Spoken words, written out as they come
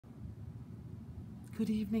Good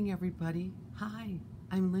evening, everybody. Hi,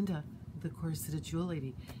 I'm Linda, the Corseted Jewel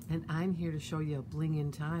Lady, and I'm here to show you a bling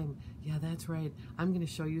in time. Yeah, that's right. I'm going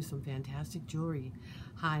to show you some fantastic jewelry.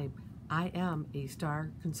 Hi, I am a star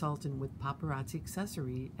consultant with Paparazzi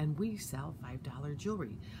Accessory, and we sell $5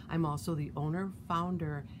 jewelry. I'm also the owner,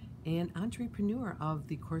 founder, and entrepreneur of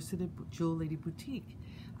the Corseted Jewel Lady Boutique,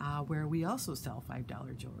 where we also sell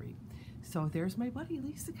 $5 jewelry. So there's my buddy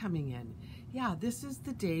Lisa coming in. Yeah, this is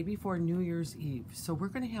the day before New Year's Eve, so we're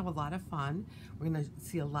going to have a lot of fun. We're going to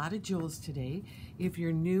see a lot of jewels today. If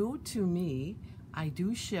you're new to me, I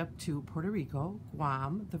do ship to Puerto Rico,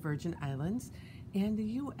 Guam, the Virgin Islands, and the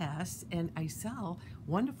U.S., and I sell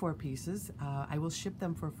 1 to 4 pieces. I will ship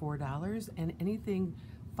them for $4, and anything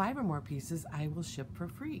 5 or more pieces I will ship for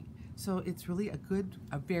free. So it's really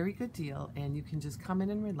a very good deal, and you can just come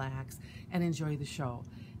in and relax and enjoy the show.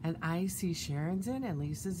 And I see Sharon's in and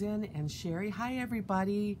Lisa's in and Sherry. Hi,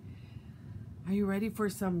 everybody. Are you ready for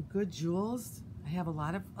some good jewels? I have a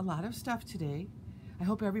lot of stuff today. I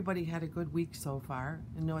hope everybody had a good week so far.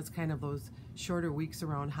 I know it's kind of those shorter weeks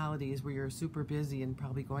around holidays where you're super busy and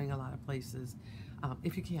probably going a lot of places.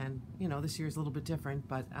 If you can, you know, this year's a little bit different,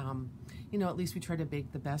 but you know, at least we try to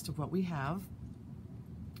make the best of what we have.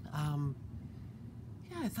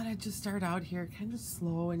 Yeah, I thought I'd just start out here kind of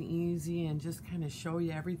slow and easy and just kind of show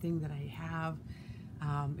you everything that I have.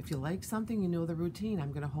 If you like something, you know the routine.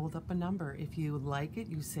 I'm going to hold up a number. If you like it,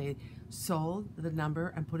 you say sold, the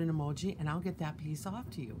number, and put an emoji, and I'll get that piece off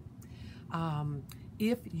to you.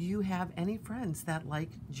 If you have any friends that like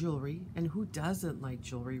jewelry, and who doesn't like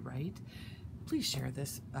jewelry, right? Please share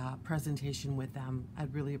this presentation with them.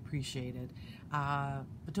 I'd really appreciate it.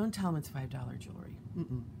 But don't tell them it's $5 jewelry.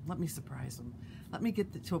 Let me surprise them. Let me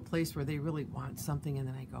get to a place where they really want something, and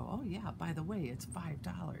then I go, oh yeah, by the way, it's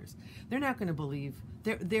 $5. They're not going to believe,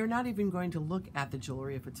 they're not even going to look at the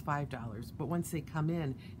jewelry if it's $5. But once they come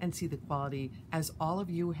in and see the quality, as all of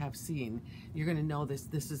you have seen, you're going to know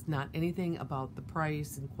this is not anything about the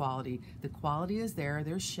price and quality. The quality is there.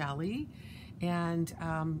 There's Shelly. And,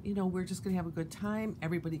 you know, we're just going to have a good time.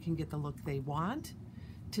 Everybody can get the look they want.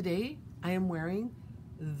 Today, I am wearing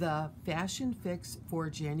the Fashion Fix for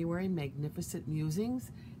January Magnificent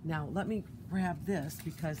Musings. Now, let me grab this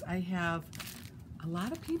because I have a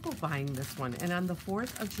lot of people buying this one. And on the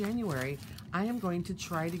 4th of January, I am going to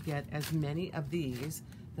try to get as many of these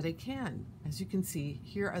that I can. As you can see,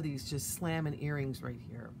 here are these just slamming earrings right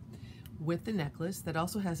here with the necklace that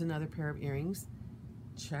also has another pair of earrings.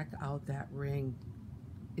 Check out that ring.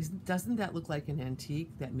 Doesn't that look like an antique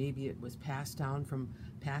that maybe it was passed down from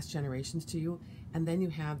past generations to you? And then you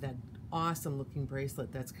have that awesome looking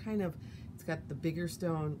bracelet that's kind of, it's got the bigger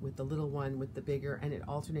stone with the little one with the bigger, and it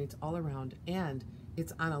alternates all around, and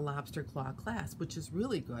it's on a lobster claw clasp, which is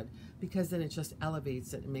really good because then it just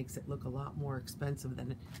elevates it and makes it look a lot more expensive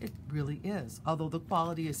than it really is, although the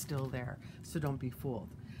quality is still there, so don't be fooled.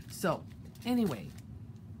 So anyway,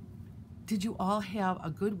 did you all have a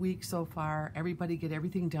good week so far? Everybody get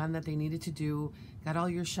everything done that they needed to do? Got all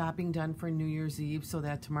your shopping done for New Year's Eve so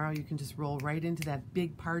that tomorrow you can just roll right into that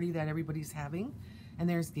big party that everybody's having? And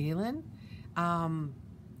there's Galen. I'm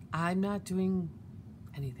not doing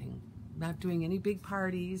anything. Not doing any big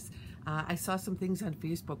parties. I saw some things on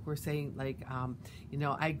Facebook were saying like, you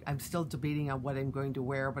know, I'm still debating on what I'm going to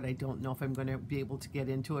wear, but I don't know if I'm going to be able to get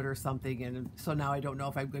into it or something. And so now I don't know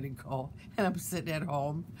if I'm going to go, and I'm sitting at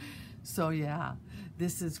home. So yeah,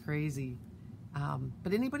 this is crazy.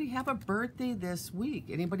 But anybody have a birthday this week?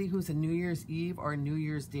 Anybody who's a New Year's Eve or a New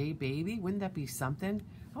Year's Day baby? Wouldn't that be something?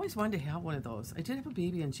 I always wanted to have one of those. I did have a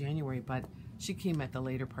baby in January, but she came at the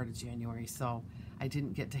later part of January, so I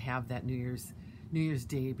didn't get to have that New Year's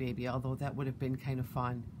Day baby, although that would have been kind of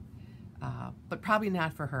fun. But probably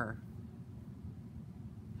not for her.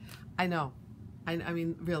 I know. I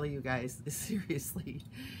mean, really, you guys, seriously.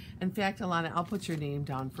 In fact, Alana, I'll put your name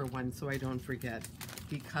down for one so I don't forget,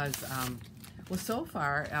 because, well, so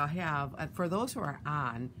far I have, for those who are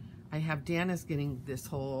on, I have Dana's getting this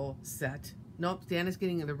whole set. Nope, Dana's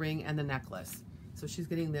getting the ring and the necklace. So she's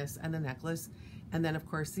getting this and the necklace. And then, of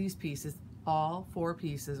course, these pieces, all 4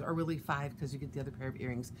 pieces, or really 5 because you get the other pair of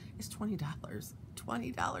earrings, is $20.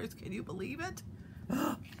 $20, can you believe it?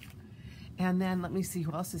 And then, let me see,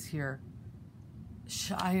 who else is here?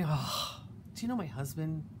 Do you know my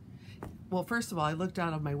husband? Well, first of all, I looked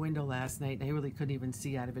out of my window last night and I really couldn't even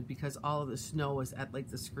see out of it because all of the snow was at like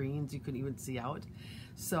the screens. You couldn't even see out.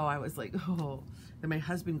 So I was like, oh. Then my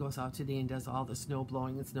husband goes out today and does all the snow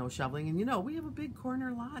blowing and snow shoveling. And you know, we have a big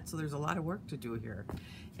corner lot, so there's a lot of work to do here.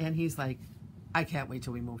 And he's like, I can't wait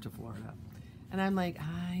till we move to Florida. And I'm like,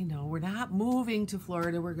 I know, we're not moving to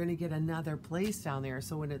Florida. We're going to get another place down there.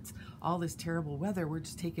 So when it's all this terrible weather, we're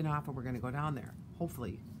just taking off and we're going to go down there.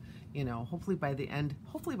 Hopefully, you know, hopefully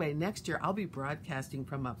by next year, I'll be broadcasting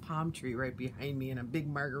from a palm tree right behind me and a big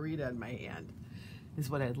margarita in my hand is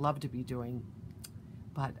what I'd love to be doing.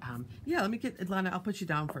 But yeah, let me get, Lana, I'll put you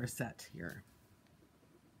down for a set here.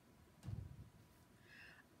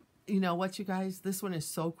 You know what, you guys? This one is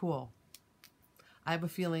so cool. I have a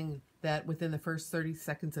feeling that within the first 30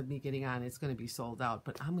 seconds of me getting on, it's going to be sold out.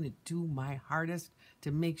 But I'm going to do my hardest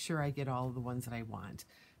to make sure I get all of the ones that I want.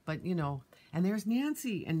 But, you know, and there's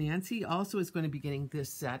Nancy. And Nancy also is going to be getting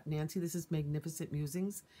this set. Nancy, this is Magnificent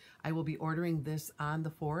Musings. I will be ordering this on the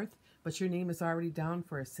 4th. But your name is already down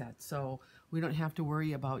for a set. So we don't have to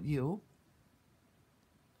worry about you.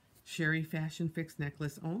 Sherry Fashion Fix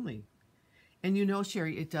necklace only. And you know,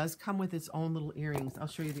 Sherry, it does come with its own little earrings. I'll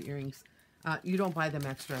show you the earrings. You don't buy them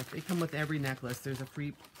extra. They come with every necklace. There's a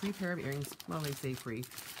free pair of earrings. Well, they say free.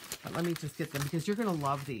 But let me just get them because you're going to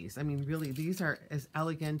love these. I mean, really, these are as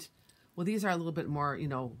elegant. Well, these are a little bit more, you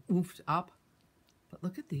know, oofed up. But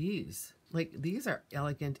look at these. Like, these are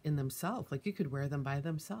elegant in themselves. Like, you could wear them by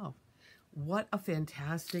themselves. What a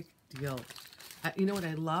fantastic deal. You know what?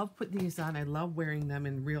 I love putting these on. I love wearing them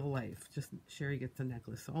in real life. Just Sherry gets the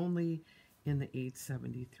necklace only in the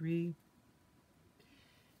 873.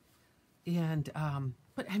 And,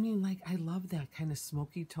 but I mean, like, I love that kind of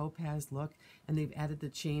smoky topaz look, and they've added the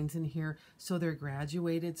chains in here, so they're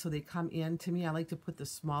graduated, so they come in. To me, I like to put the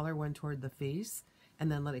smaller one toward the face,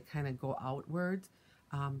 and then let it kind of go outward.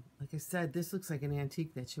 Like I said, this looks like an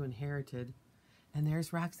antique that you inherited. And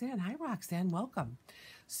there's Roxanne. Hi, Roxanne. Welcome.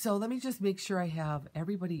 So let me just make sure I have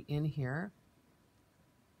everybody in here.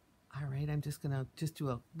 All right, I'm just going to just do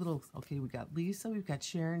a little, okay, we got Lisa, we've got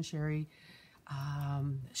Sharon, Sherry,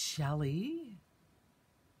 Shelly,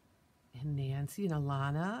 and Nancy, and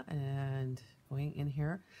Alana, and going in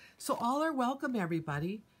here. So all are welcome,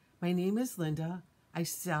 everybody. My name is Linda. I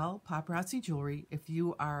sell paparazzi jewelry. If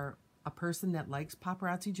you are a person that likes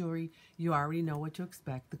paparazzi jewelry, you already know what to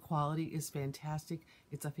expect. The quality is fantastic.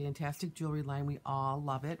 It's a fantastic jewelry line. We all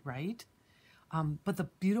love it, right? But the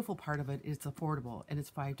beautiful part of it is it's affordable, and it's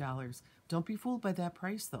 $5. Don't be fooled by that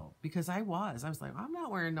price, though, because I was like, I'm not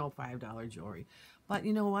wearing no $5 jewelry. But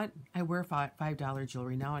you know what? I wear $5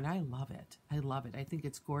 jewelry now, and I love it. I love it. I think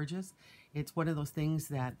it's gorgeous. It's one of those things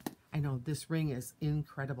that, I know this ring is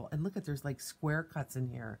incredible. And look at, there's like square cuts in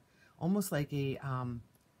here, almost like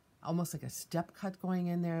a step cut going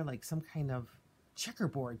in there, like some kind of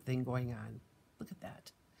checkerboard thing going on. Look at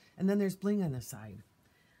that. And then there's bling on the side.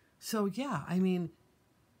 So yeah, I mean,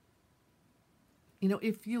 you know,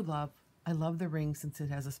 if you love, I love the ring since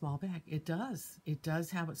it has a small back. It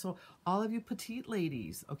does have it. So all of you petite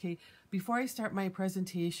ladies, okay, before I start my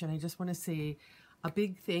presentation, I just want to say a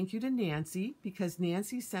big thank you to Nancy, because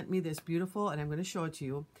Nancy sent me this beautiful, and I'm going to show it to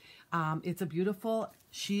you. It's a beautiful,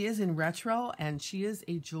 she is in retro, and she is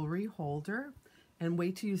a jewelry holder. And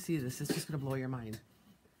wait till you see this. It's just going to blow your mind.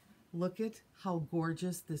 Look at how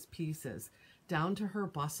gorgeous this piece is. Down to her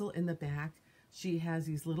bustle in the back, she has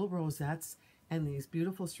these little rosettes and these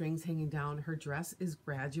beautiful strings hanging down. Her dress is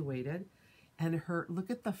graduated, and her, look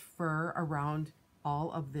at the fur around all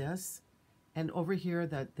of this. And over here,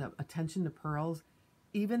 the attention to pearls,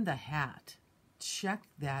 even the hat. Check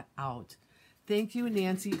that out. Thank you,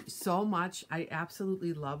 Nancy, so much. I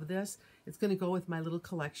absolutely love this. It's going to go with my little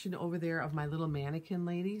collection over there of my little mannequin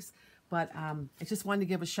ladies. But I just wanted to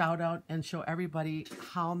give a shout out and show everybody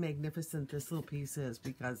how magnificent this little piece is,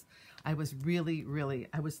 because I was really,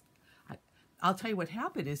 I'll tell you what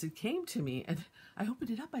happened is it came to me and I opened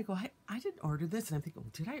it up. I go, I didn't order this. And I'm thinking,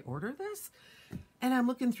 did I order this? And I'm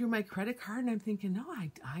looking through my credit card and I'm thinking, no,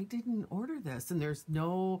 I didn't order this. And there's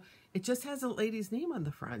no, it just has a lady's name on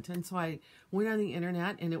the front. And so I went on the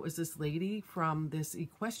internet, and it was this lady from this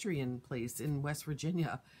equestrian place in West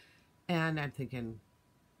Virginia. And I'm thinking,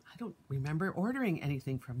 I don't remember ordering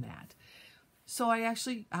anything from that. So I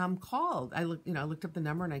actually called. I looked up the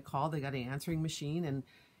number and I called. I got an answering machine, and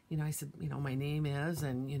I said, my name is,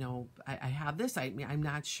 and I have this. I'm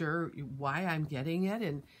not sure why I'm getting it,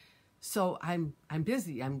 and so I'm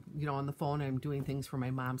busy. I'm on the phone. I'm doing things for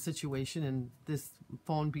my mom's situation, and this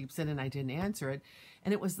phone beeps in, and I didn't answer it.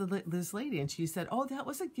 And it was this lady, and she said, "Oh, that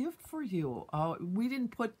was a gift for you. Oh, we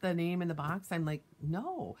didn't put the name in the box." I'm like,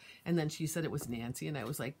 "No." And then she said it was Nancy, and I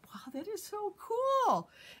was like, "Wow, that is so cool."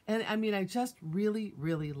 And I mean, I just really,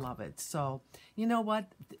 really love it. So you know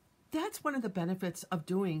what? that's one of the benefits of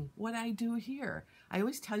doing what I do here. I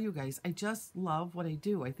always tell you guys, I just love what I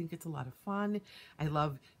do. I think it's a lot of fun. I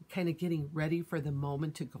love kind of getting ready for the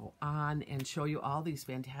moment to go on and show you all these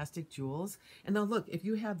fantastic jewels. And now look, if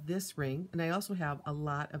you have this ring, and I also have a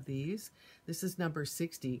lot of these, this is number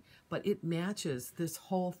 60, but it matches this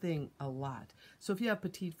whole thing a lot. So if you have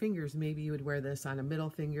petite fingers, maybe you would wear this on a middle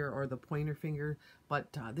finger or the pointer finger,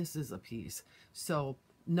 but this is a piece. So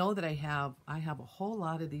know that I have a whole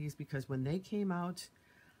lot of these because when they came out,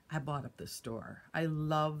 I bought up the store. I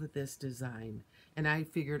love this design, and I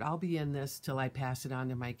figured I'll be in this till I pass it on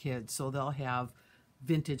to my kids, so they'll have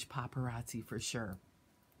vintage paparazzi for sure.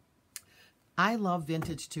 I love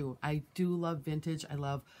vintage too. I do love vintage. I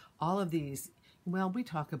love all of these. Well, we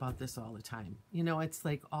talk about this all the time. You know, it's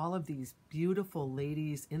like all of these beautiful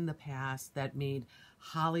ladies in the past that made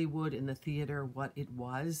Hollywood and the theater what it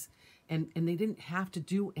was. And they didn't have to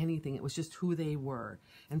do anything. It was just who they were.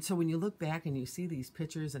 And so when you look back and you see these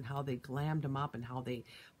pictures and how they glammed them up and how they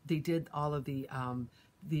did all of the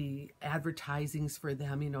advertisings for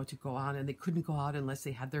them, you know, to go on, and they couldn't go out unless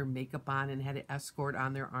they had their makeup on and had an escort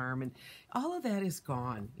on their arm, and all of that is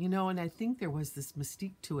gone, you know. And I think there was this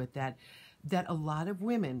mystique to it that a lot of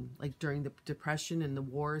women, like during the Depression and the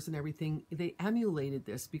wars and everything, they emulated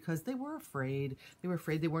this because they were afraid. They were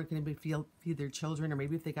afraid they weren't going to feed their children, or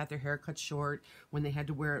maybe if they got their hair cut short when they had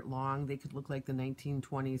to wear it long, they could look like the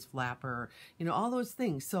 1920s flapper, you know, all those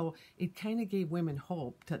things. So it kind of gave women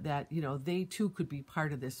hope that, you know, they too could be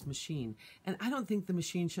part of this machine. And I don't think the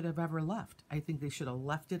machine should have ever left. I think they should have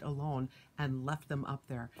left it alone and left them up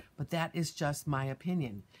there. But that is just my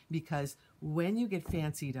opinion, because when you get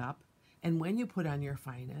fancied up, and when you put on your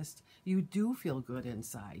finest, you do feel good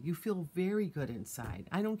inside. You feel very good inside.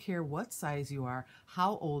 I don't care what size you are,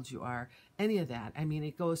 how old you are, any of that. I mean,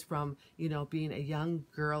 it goes from, you know, being a young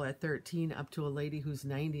girl at 13 up to a lady who's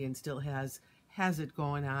 90 and still has it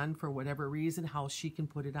going on for whatever reason, how she can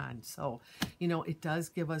put it on. So, you know, it does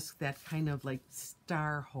give us that kind of like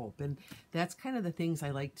star hope. And that's kind of the things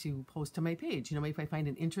I like to post to my page. You know, if I find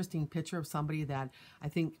an interesting picture of somebody that I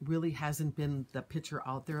think really hasn't been the picture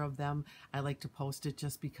out there of them, I like to post it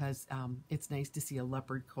just because it's nice to see a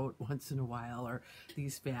leopard coat once in a while, or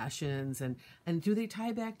these fashions. And do they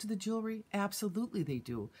tie back to the jewelry? Absolutely they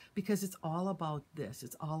do, because it's all about this.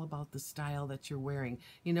 It's all about the style that you're wearing.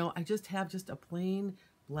 You know, I just have a plain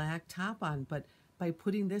black top on, but by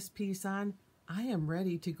putting this piece on, I am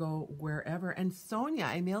ready to go wherever. And Sonia,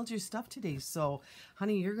 I mailed your stuff today, so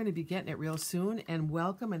honey, you're going to be getting it real soon. And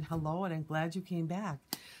welcome and hello, and I'm glad you came back.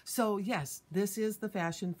 So yes, this is the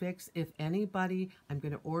fashion fix. If anybody, I'm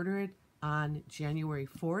going to order it on January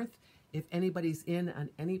 4th. If anybody's in on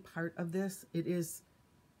any part of this, it's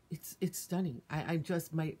stunning. I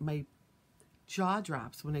just, my jaw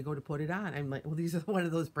drops when I go to put it on. I'm like, well, these are one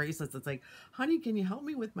of those bracelets. It's like, honey, can you help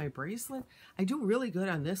me with my bracelet? I do really good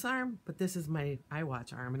on this arm, but this is my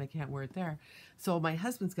iWatch arm and I can't wear it there. So my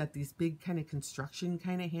husband's got these big kind of construction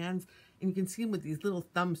kind of hands, and you can see him with these little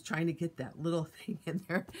thumbs trying to get that little thing in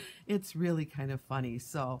there. It's really kind of funny.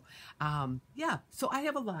 So yeah, so I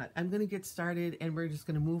have a lot. I'm going to get started and we're just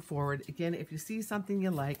going to move forward. Again, if you see something you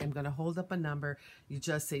like, I'm going to hold up a number. You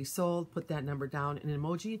just say sold, put that number down in an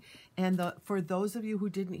emoji. And for those of you who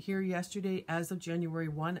didn't hear yesterday, as of January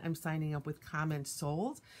 1, I'm signing up with comments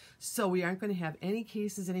sold. So we aren't going to have any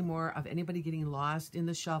cases anymore of anybody getting lost in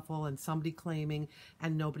the shuffle and somebody claiming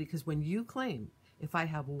and nobody, because when you claim, if I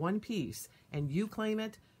have one piece and you claim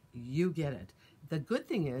it, you get it. The good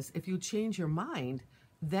thing is, if you change your mind,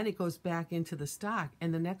 then it goes back into the stock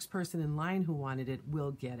and the next person in line who wanted it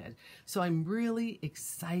will get it. So I'm really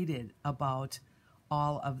excited about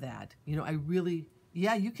all of that. You know, I really,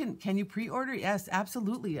 yeah, you can you pre-order? Yes,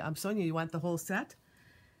 absolutely. Sonia, you want the whole set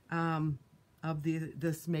of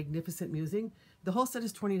this magnificent music? The whole set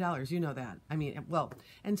is $20. You know that. I mean, well,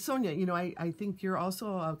 and Sonia, you know, I think you're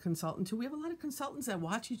also a consultant too. We have a lot of consultants that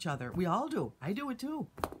watch each other. We all do. I do it too.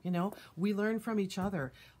 You know, we learn from each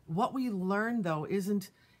other. What we learn, though,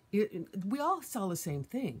 we all sell the same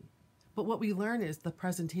thing. But what we learn is the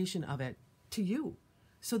presentation of it to you,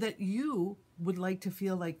 so that you would like to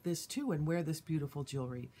feel like this too and wear this beautiful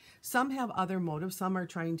jewelry. Some have other motives. Some are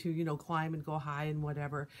trying to, you know, climb and go high and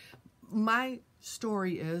whatever. My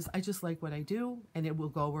story is I just like what I do, and it will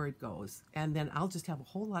go where it goes. And then I'll just have a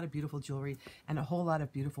whole lot of beautiful jewelry and a whole lot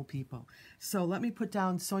of beautiful people. So let me put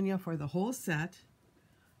down Sonia for the whole set.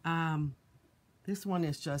 This one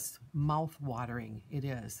is just mouth-watering. It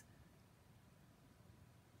is.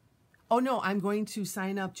 Oh, no, I'm going to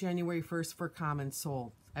sign up January 1st for comments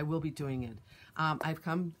sold. I will be doing it.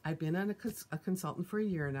 I've been a consultant for a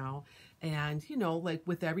year now, and you know, like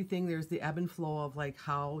with everything, there's the ebb and flow of like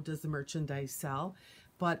how does the merchandise sell.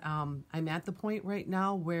 But I'm at the point right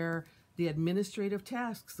now where the administrative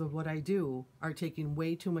tasks of what I do are taking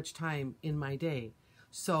way too much time in my day.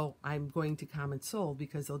 So I'm going to Common Soul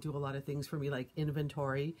because they'll do a lot of things for me, like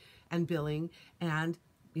inventory and billing and,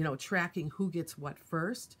 you know, tracking who gets what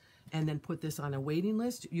first, and then put this on a waiting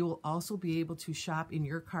list. You will also be able to shop in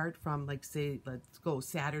your cart from, like, say, let's go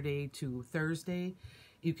Saturday to Thursday.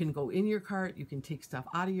 You can go in your cart, you can take stuff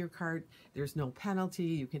out of your cart. There's no penalty.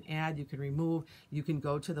 You can add, you can remove, you can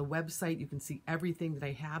go to the website, you can see everything that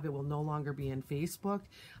I have. It will no longer be in Facebook.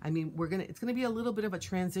 I mean, it's gonna be a little bit of a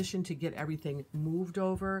transition to get everything moved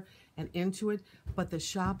over and into it, but the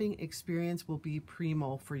shopping experience will be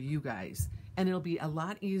primo for you guys. And it'll be a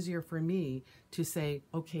lot easier for me to say,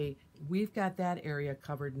 okay, we've got that area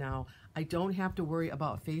covered now. I don't have to worry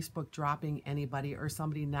about Facebook dropping anybody or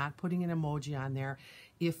somebody not putting an emoji on there.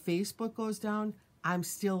 If Facebook goes down, I'm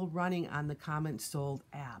still running on the Comment Sold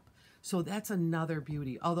app. So that's another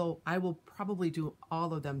beauty. Although I will probably do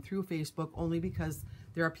all of them through Facebook only because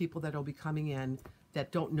there are people that will be coming in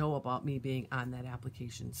that don't know about me being on that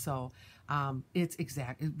application. So it's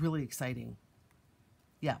really exciting.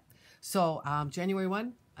 Yeah. So January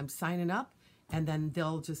 1, I'm signing up. And then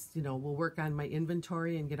they'll just, you know, we'll work on my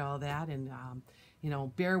inventory and get all that. And, you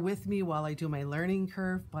know, bear with me while I do my learning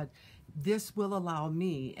curve. But this will allow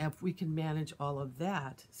me, if we can manage all of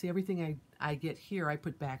that, see, everything I get here, I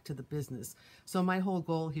put back to the business. So my whole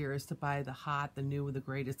goal here is to buy the hot, the new, the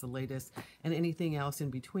greatest, the latest, and anything else in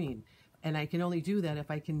between. And I can only do that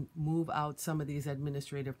if I can move out some of these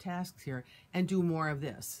administrative tasks here and do more of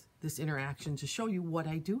this interaction to show you what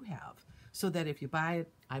I do have. So that if you buy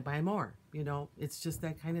it, I buy more. You know, it's just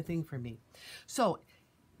that kind of thing for me. So,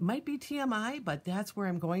 might be TMI, but that's where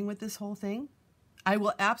I'm going with this whole thing. I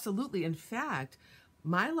will absolutely, in fact,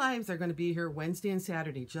 my lives are going to be here Wednesday and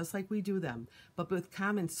Saturday, just like we do them. But with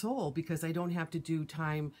Common Soul, because I don't have to do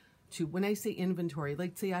time to, when I say inventory,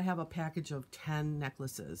 like say I have a package of 10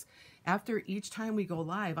 necklaces. After each time we go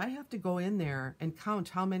live, I have to go in there and count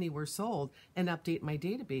how many were sold and update my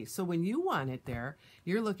database. So when you want it there,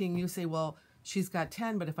 you're looking, you say, well, she's got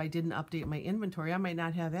 10, but if I didn't update my inventory, I might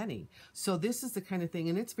not have any. So this is the kind of thing,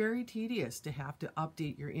 and it's very tedious to have to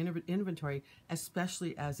update your inventory,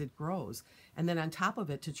 especially as it grows. And then on top of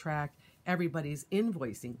it, to track everybody's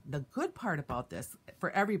invoicing. The good part about this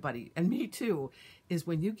for everybody, and me too, is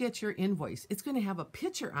when you get your invoice, it's going to have a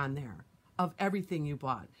picture on there of everything you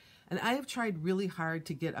bought. And I have tried really hard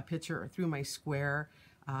to get a picture through my Square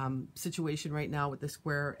situation right now with the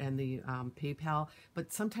Square and the PayPal,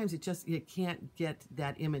 but sometimes you can't get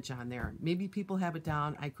that image on there. Maybe people have it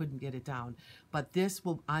down. I couldn't get it down, but this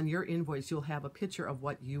will, on your invoice, you'll have a picture of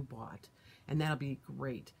what you bought, and that'll be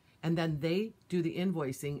great. And then they do the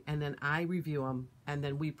invoicing, and then I review them, and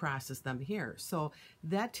then we process them here. So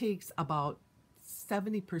that takes about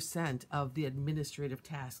 70% of the administrative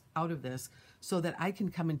tasks out of this so that I can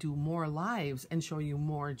come and do more lives and show you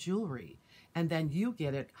more jewelry. And then you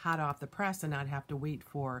get it hot off the press and not have to wait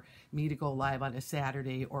for me to go live on a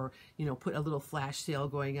Saturday or, you know, put a little flash sale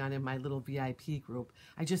going on in my little VIP group.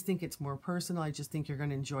 I just think it's more personal. I just think you're going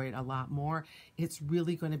to enjoy it a lot more. It's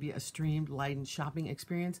really going to be a streamed, light, and shopping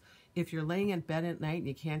experience. If you're laying in bed at night and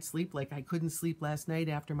you can't sleep, like I couldn't sleep last night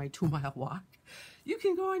after my 2-mile walk, you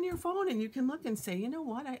can go on your phone and you can look and say, you know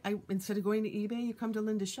what, I instead of going to eBay, you come to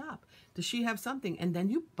Linda's shop. Does she have something? And then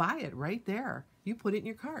you buy it right there. You put it in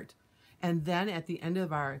your cart. And then at the end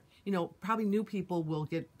of our, you know, probably new people will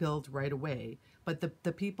get billed right away. But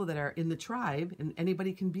the people that are in the tribe, and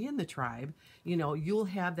anybody can be in the tribe, you know, you'll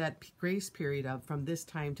have that grace period of from this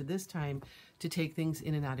time to this time to take things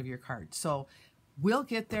in and out of your cart. So we'll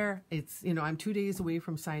get there. It's, you know, I'm 2 days away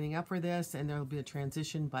from signing up for this, and there'll be a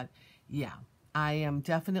transition. But yeah, I am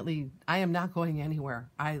not going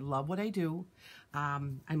anywhere. I love what I do.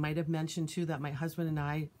 I might have mentioned too that my husband and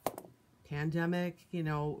I, pandemic, you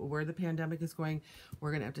know, where the pandemic is going,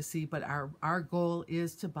 we're going to have to see. But our goal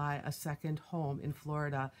is to buy a second home in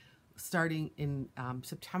Florida. Starting in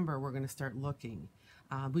September, we're going to start looking.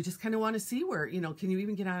 We just kind of want to see where, you know, can you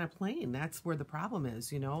even get on a plane? That's where the problem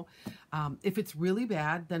is, you know. If it's really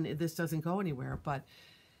bad, then this doesn't go anywhere. But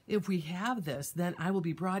if we have this, then I will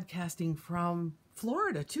be broadcasting from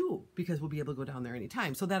Florida too, because we'll be able to go down there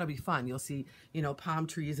anytime. So that'll be fun. You'll see, you know, palm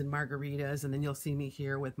trees and margaritas, and then you'll see me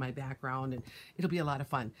here with my background, and it'll be a lot of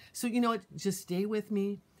fun. So, you know what, just stay with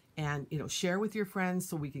me. and, you know, share with your friends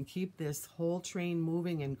so we can keep this whole train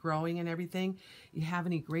moving and growing and everything. You have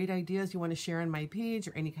any great ideas you want to share on my page,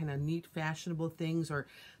 or any kind of neat fashionable things, or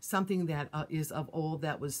something that is of old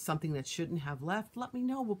that was something that shouldn't have left, let me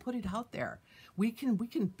know. We'll put it out there. We can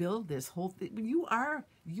build this whole thing. You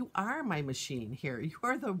are my machine here. You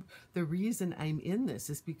are the reason I'm in this,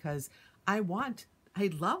 is because I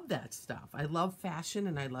love that stuff. I love fashion,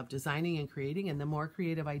 and I love designing and creating, and the more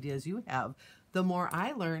creative ideas you have, the more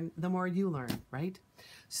I learn, the more you learn, right?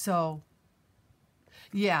 So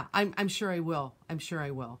yeah, I'm sure I will. I'm sure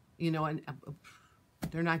I will. You know, and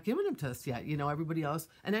they're not giving them to us yet. You know, everybody else,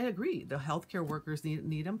 and I agree, the healthcare workers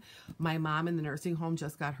need them. My mom in the nursing home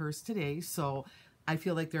just got hers today, so I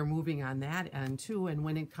feel like they're moving on that end too. And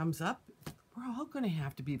when it comes up, we're all going to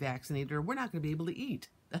have to be vaccinated, or we're not going to be able to eat.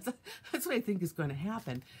 That's what I think is going to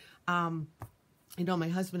happen. You know, my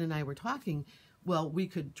husband and I were talking. Well, we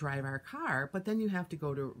could drive our car, but then you have to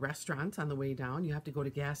go to restaurants on the way down. You have to go to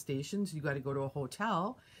gas stations. You got to go to a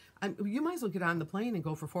hotel. You might as well get on the plane and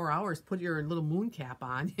go for 4 hours, put your little moon cap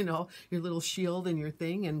on, you know, your little shield and your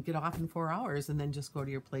thing, and get off in 4 hours, and then just go to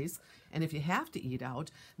your place. And if you have to eat out,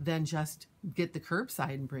 then just get the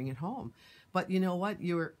curbside and bring it home. But you know what?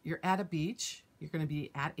 You're at a beach. You're going to be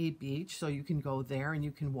at a beach, so you can go there and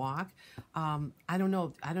you can walk. I don't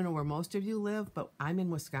know where most of you live, but I'm in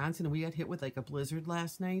Wisconsin, and we got hit with like a blizzard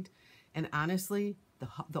last night. And honestly,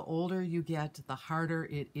 the older you get, the harder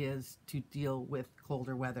it is to deal with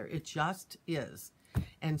colder weather. It just is.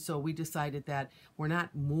 And so we decided that we're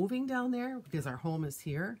not moving down there because our home is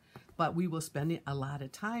here, but we will spend a lot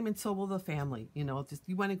of time, and so will the family. You know, just,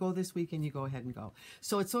 you want to go this weekend, you go ahead and go.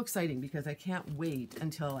 So it's so exciting because I can't wait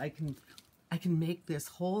until I can make this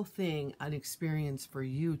whole thing an experience for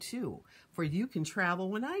you too. For you can travel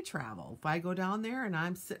when I travel. If I go down there and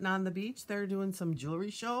I'm sitting on the beach, they're doing some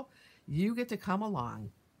jewelry show, you get to come along.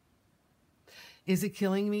 Is it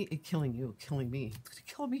killing me? It's killing you, killing me. It's going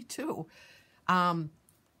to kill me too.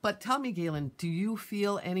 But tell me, Galen, do you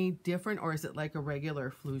feel any different, or is it like a regular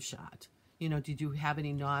flu shot? You know, did you have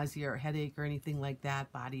any nausea or headache or anything like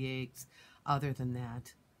that, body aches, other than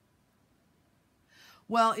that?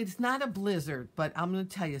 Well, it's not a blizzard, but I'm going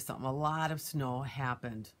to tell you something. A lot of snow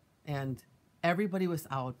happened, and everybody was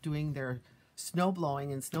out doing their snow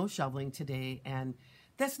blowing and snow shoveling today, and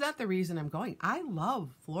that's not the reason I'm going. I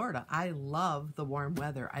love Florida. I love the warm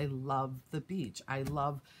weather. I love the beach. I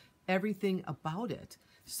love everything about it.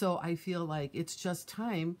 So I feel like it's just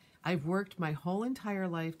time. I've worked my whole entire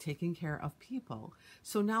life taking care of people.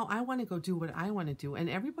 So now I want to go do what I want to do, and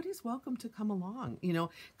everybody's welcome to come along. You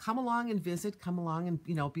know, come along and visit, come along and,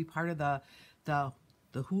 you know, be part of the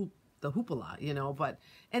hoopla, you know. But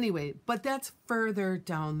anyway, but that's further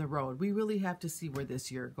down the road. We really have to see where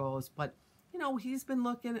this year goes. But, you know, he's been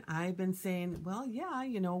looking, I've been saying, well, yeah,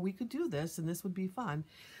 you know, we could do this and this would be fun.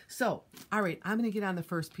 So, all right, I'm going to get on the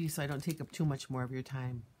first piece so I don't take up too much more of your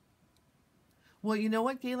time. Well, you know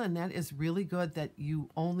what, Galen, that is really good that you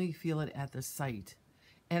only feel it at the site.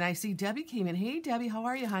 And I see Debbie came in. Hey, Debbie, how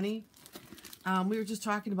are you, honey? We were just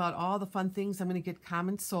talking about all the fun things. I'm going to get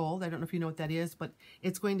comments sold. I don't know if you know what that is, but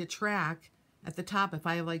it's going to track at the top. If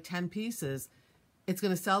I have like 10 pieces, it's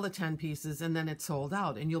going to sell the 10 pieces, and then it's sold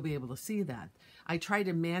out, and you'll be able to see that. I try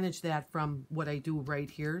to manage that from what I do right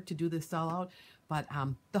here to do the sellout, but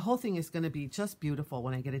the whole thing is going to be just beautiful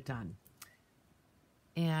when I get it done.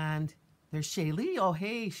 And there's Shaylee. Oh,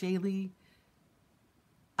 hey, Shaylee.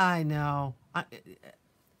 I know.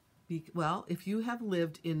 Well, if you have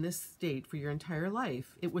lived in this state for your entire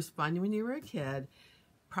life, it was fun when you were a kid,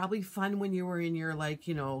 probably fun when you were in your, like,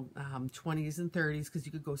 you know, 20s and 30s, because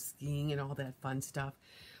you could go skiing and all that fun stuff.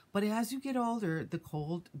 But as you get older, the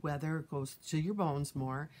cold weather goes to your bones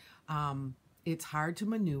more. It's hard to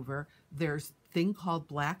maneuver. There's a thing called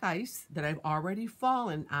black ice that I've already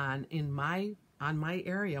fallen on my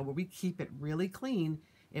area where we keep it really clean.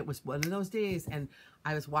 It was one of those days, and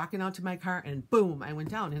I was walking out to my car, and boom, I went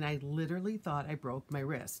down, and I literally thought I broke my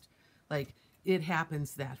wrist. Like, it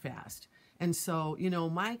happens that fast. And so, you know,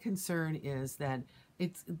 my concern is that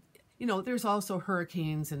it's, you know, there's also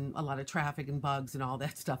hurricanes and a lot of traffic and bugs and all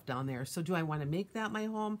that stuff down there. So do I want to make that my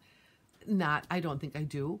home? I don't think I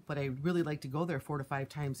do, but I really like to go there 4 to 5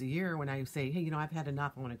 times a year when I say, hey, you know, I've had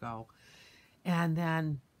enough, I want to go. And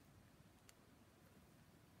then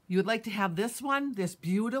you would like to have this one, this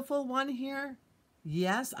beautiful one here?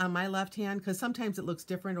 Yes, on my left hand, because sometimes it looks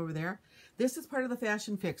different over there. This is part of the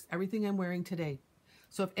fashion fix, everything I'm wearing today.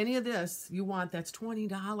 So if any of this you want, that's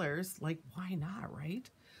 $20. Like, why not, right?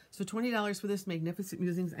 So $20 for this Magnificent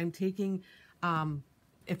Musings. I'm taking,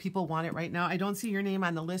 if people want it right now. I don't see your name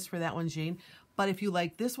on the list for that one, Jane. But if you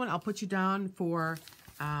like this one, I'll put you down for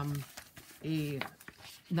a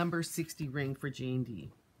number 60 ring for Jane D.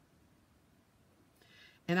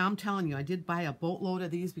 And I'm telling you, I did buy a boatload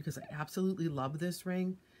of these because I absolutely love this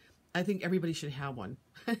ring. I think everybody should have one.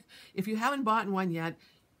 If you haven't bought one yet,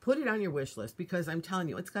 put it on your wish list, because I'm telling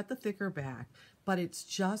you, it's got the thicker back, but it's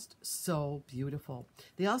just so beautiful.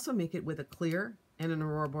 They also make it with a clear and an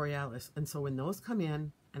Aurora Borealis. And so when those come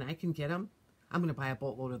in and I can get them, I'm going to buy a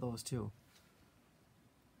boatload of those too.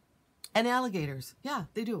 And alligators. Yeah,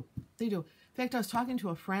 they do. They do. In fact, I was talking to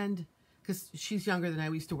a friend, because she's younger than I.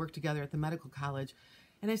 We used to work together at the medical college.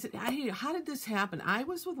 And I said, hey, how did this happen? I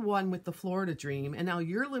was with one with the Florida dream, and now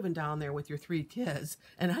you're living down there with your 3 kids,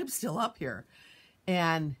 and I'm still up here.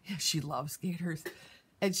 And she loves gators.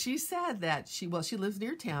 And she said that she lives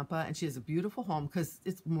near Tampa, and she has a beautiful home because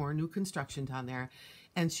it's more new construction down there.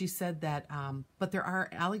 And she said that, but there are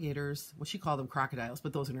alligators. Well, she called them crocodiles,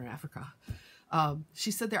 but those are in Africa.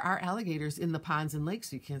 She said there are alligators in the ponds and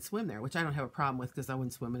lakes. So you can't swim there, which I don't have a problem with because I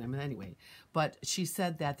wouldn't swim in them anyway. But she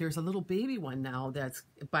said that there's a little baby one now that's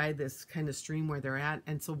by this kind of stream where they're at.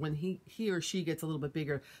 And so when he or she gets a little bit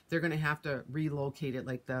bigger, they're going to have to relocate it,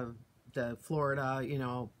 like the Florida, you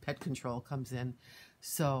know, pet control comes in.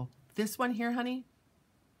 So this one here, honey.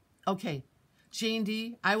 Okay. Jane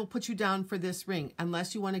D, I will put you down for this ring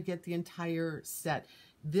unless you want to get the entire set.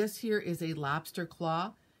 This here is a lobster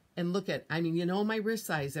claw. And look at, I mean, you know my wrist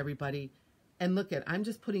size, everybody. And look at, I'm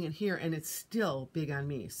just putting it here, and it's still big on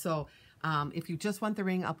me. So if you just want the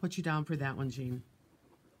ring, I'll put you down for that one, Jean.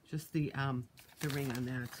 Just the ring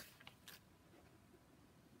on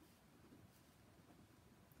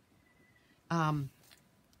that.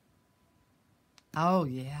 Oh,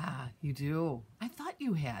 yeah, you do. I thought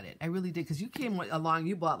you had it. I really did, because you came along,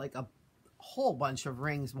 you bought like a whole bunch of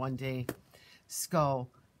rings one day. So,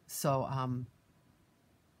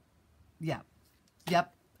 yeah.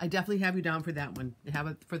 Yep. I definitely have you down for that one. Have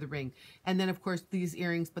it for the ring. And then, of course, these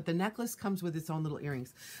earrings. But the necklace comes with its own little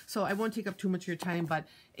earrings. So I won't take up too much of your time. But,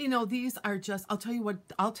 you know, these are just, I'll tell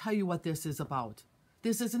you what this is about.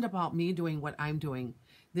 This isn't about me doing what I'm doing.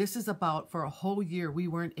 This is about, for a whole year, we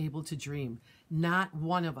weren't able to dream. Not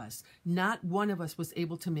one of us. Not one of us was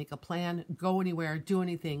able to make a plan, go anywhere, do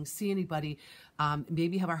anything, see anybody,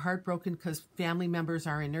 maybe have our heart broken because family members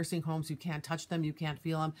are in nursing homes. You can't touch them. You can't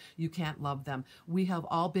feel them. You can't love them. We have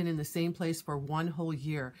all been in the same place for one whole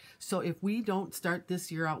year. So if we don't start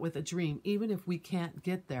this year out with a dream, even if we can't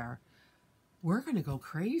get there, we're going to go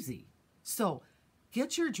crazy. So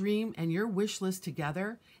get your dream and your wish list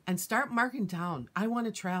together and start marking down. I want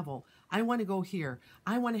to travel. I want to go here.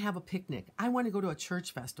 I want to have a picnic. I want to go to a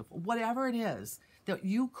church festival. Whatever it is that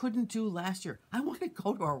you couldn't do last year. I want to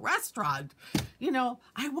go to a restaurant. You know,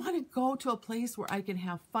 I want to go to a place where I can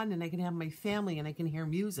have fun and I can have my family and I can hear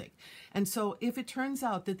music. And so if it turns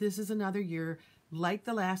out that this is another year like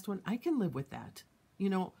the last one, I can live with that. You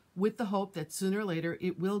know, with the hope that sooner or later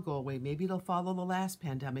it will go away. Maybe it'll follow the last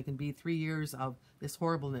pandemic and be 3 years of this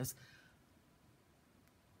horribleness.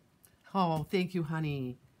 Oh, thank you,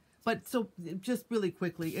 honey. But so just really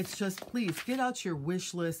quickly, it's just, please get out your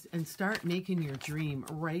wish list and start making your dream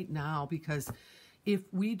right now, because if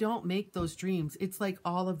we don't make those dreams, it's like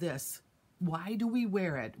all of this. Why do we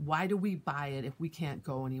wear it? Why do we buy it if we can't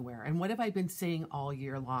go anywhere? And what have I been saying all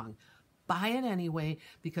year long? Buy it anyway,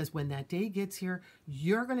 because when that day gets here,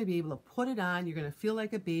 you're going to be able to put it on. You're going to feel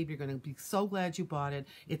like a babe. You're going to be so glad you bought it.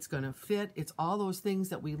 It's going to fit. It's all those things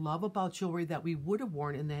that we love about jewelry that we would have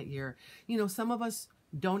worn in that year. You know, some of us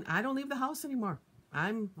I don't leave the house anymore.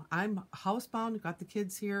 I'm housebound, got the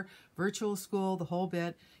kids here, virtual school, the whole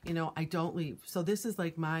bit. You know, I don't leave. So this is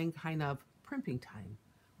like mine kind of primping time.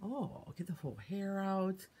 Oh, get the full hair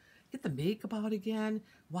out, get the makeup out again.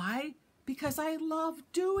 Why? Because I love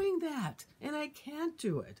doing that and I can't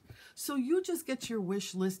do it. So you just get your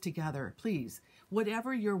wish list together, please.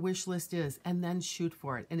 Whatever your wish list is, and then shoot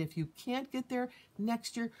for it. And if you can't get there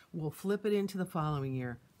next year, we'll flip it into the following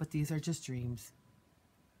year. But these are just dreams.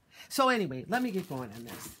 So anyway, let me get going on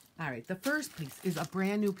this. All right, the first piece is a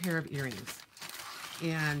brand new pair of earrings.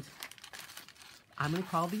 And I'm going to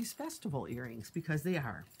call these festival earrings because they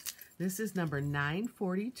are. This is number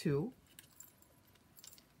 942.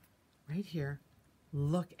 Right here.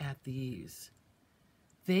 Look at these.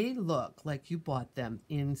 They look like you bought them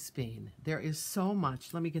in Spain. There is so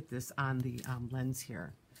much. Let me get this on the lens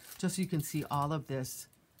here, just so you can see all of this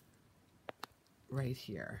right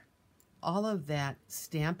here. All of that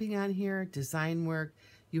stamping on here, design work.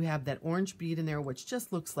 You have that orange bead in there, which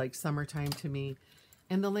just looks like summertime to me.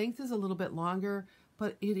 And the length is a little bit longer,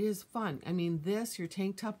 but it is fun. I mean, this, your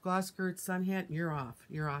tank top, gauze skirt, sun hat, you're off.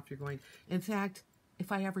 You're off. You're going. In fact,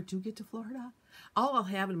 if I ever do get to Florida, all I'll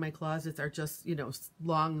have in my closets are just, you know,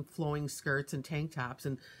 long flowing skirts and tank tops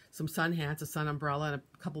and some sun hats, a sun umbrella, and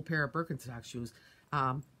a couple pair of Birkenstock shoes.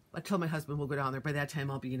 I tell my husband we'll go down there. By that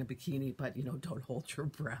time, I'll be in a bikini, but, you know, don't hold your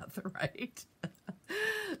breath, right?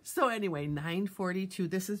 So anyway, $9.42.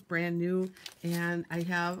 This is brand new, and I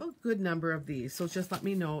have a good number of these. So just let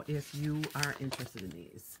me know if you are interested in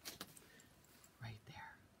these. Right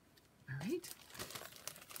there. All right.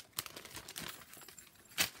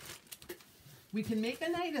 We can make a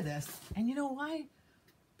night of this. And you know why?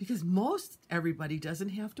 Because most everybody doesn't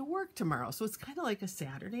have to work tomorrow. So it's kind of like a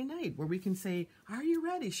Saturday night where we can say, are you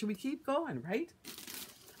ready? Should we keep going, right?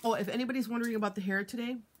 Oh, if anybody's wondering about the hair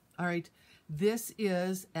today, all right, this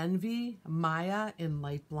is Envy Maya in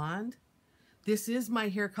light blonde. This is my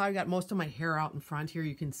hair color. I got most of my hair out in front here.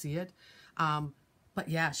 You can see it. But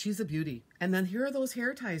yeah, she's a beauty. And then here are those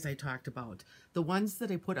hair ties I talked about. The ones that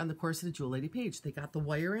I put on the Corseted Jewel Lady page. They got the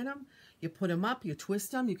wire in them. You put them up, you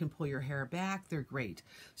twist them, you can pull your hair back. They're great.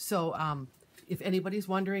 So if anybody's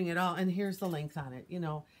wondering at all, and here's the length on it, you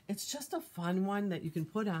know, it's just a fun one that you can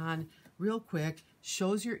put on real quick,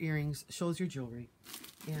 shows your earrings, shows your jewelry.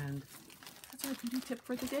 And that's our beauty tip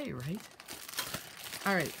for the day, right?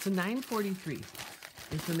 All right, so $9.43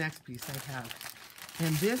 is the next piece I have.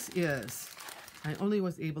 And this is, I only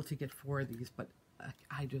was able to get 4 of these, but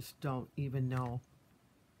I just don't even know.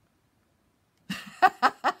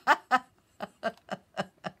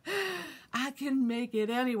 I can make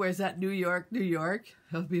it anywhere. Is that New York, New York?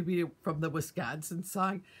 Maybe from the Wisconsin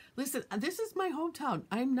song. Listen, this is my hometown.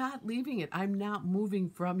 I'm not leaving it. I'm not moving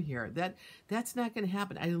from here. That's not going to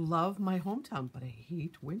happen. I love my hometown, but I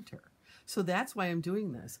hate winter. So that's why I'm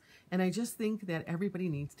doing this. And I just think that everybody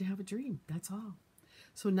needs to have a dream. That's all.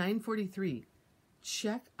 So $9.43.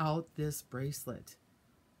 Check out this bracelet.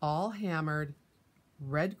 All hammered,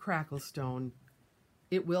 red crackle stone.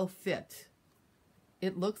 It will fit.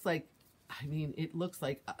 It looks like, I mean, it looks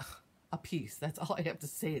like a piece. That's all I have to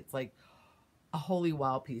say. It's like a holy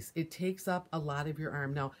wow piece. It takes up a lot of your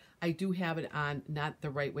arm. Now, I do have it on not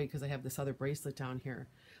the right way because I have this other bracelet down here.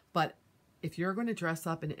 But if you're going to dress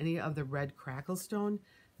up in any of the red crackle stone,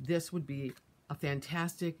 this would be a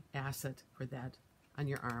fantastic asset for that on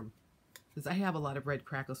your arm. Because I have a lot of red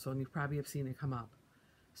crackle stone. You probably have seen it come up.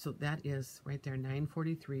 So that is right there,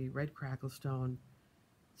 $9.43, red crackle stone.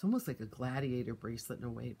 It's almost like a gladiator bracelet in a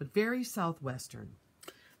way, but very Southwestern.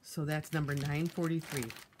 So that's number $9.43.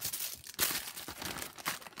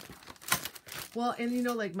 Well, and you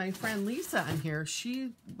know, like my friend Lisa on here,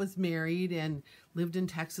 she was married and lived in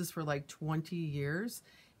Texas for like 20 years.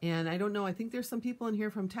 And I don't know, I think there's some people in here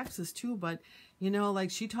from Texas too, but you know, like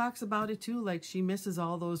she talks about it too, like she misses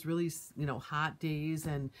all those really, you know, hot days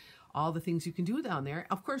and all the things you can do down there.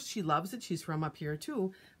 Of course, she loves it. She's from up here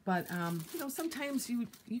too. But, you know, sometimes you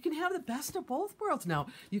can have the best of both worlds now.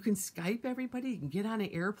 You can Skype everybody. You can get on an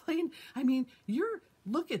airplane. I mean,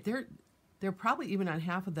 look at, they're probably even on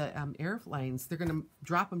half of the airlines. They're going to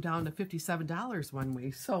drop them down to $57 one way.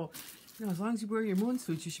 So, you know, as long as you wear your moon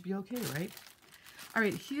suits, you should be okay, right? All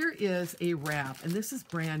right, here is a wrap, and this is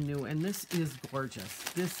brand new, and this is gorgeous.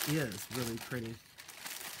 This is really pretty.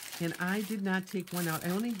 And I did not take one out.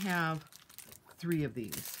 I only have 3 of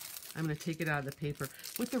these. I'm going to take it out of the paper.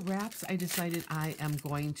 With the wraps, I decided I am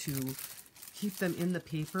going to keep them in the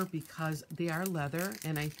paper because they are leather,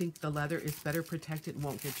 and I think the leather is better protected and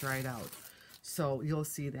won't get dried out. So you'll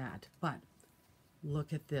see that. But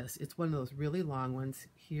look at this. It's one of those really long ones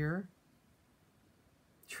here.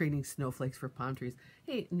 Trading snowflakes for palm trees.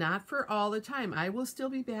 Hey, not for all the time. I will still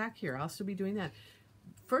be back here. I'll still be doing that.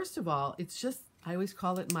 First of all, it's just, I always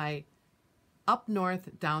call it my up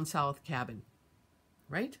north, down south cabin,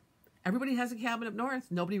 right? Everybody has a cabin up north.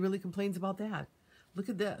 Nobody really complains about that. Look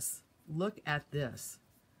at this. Look at this.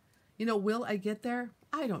 You know, will I get there?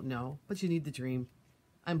 I don't know, but you need the dream.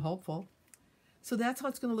 I'm hopeful. So that's how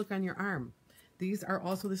it's going to look on your arm. These are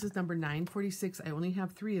also, this is number 946. I only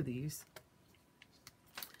have 3 of these.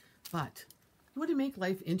 But you want to make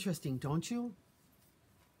life interesting, don't you?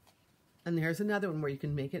 And there's another one where you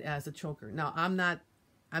can make it as a choker. Now,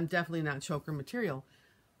 I'm definitely not choker material,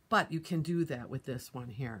 but you can do that with this one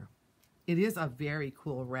here. It is a very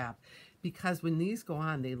cool wrap because when these go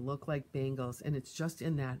on, they look like bangles, and it's just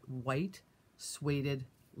in that white suede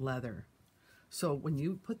leather. So when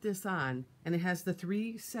you put this on, and it has the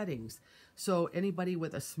 3 settings, so anybody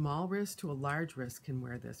with a small wrist to a large wrist can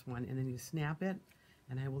wear this one, and then you snap it,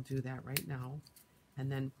 and I will do that right now.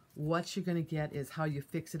 And then what you're going to get is how you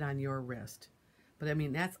fix it on your wrist. But I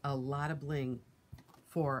mean, that's a lot of bling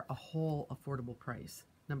for a whole affordable price,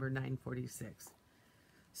 number 946.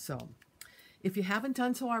 So If you haven't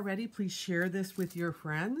done so already, please share this with your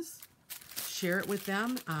friends. Share it with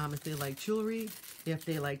them if they like jewelry, if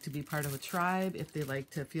they like to be part of a tribe, if they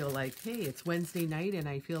like to feel like, hey, it's Wednesday night and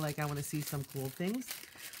I feel like I want to see some cool things.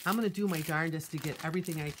 I'm going to do my darndest to get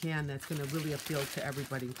everything I can that's going to really appeal to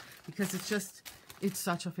everybody, because it's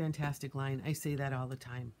such a fantastic line. I say that all the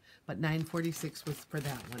time. But $9.46 was for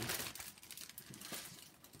that one.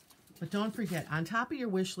 But don't forget, on top of your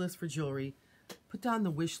wish list for jewelry, put down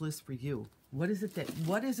the wish list for you. What is it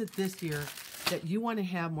this year that you want to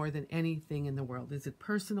have more than anything in the world? Is it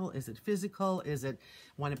personal? Is it physical? Is it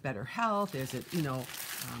want a better health? Is it,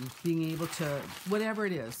 being able to, whatever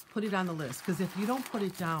it is, put it on the list. Because if you don't put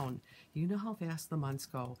it down, you know how fast the months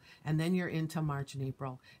go. And then you're into March and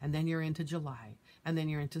April. And then you're into July. And then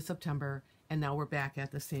you're into September. And now we're back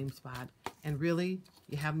at the same spot. And really,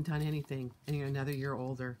 you haven't done anything. And you're another year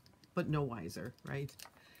older, but no wiser, right?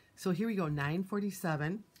 So here we go,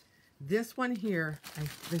 $9.47. This one here, I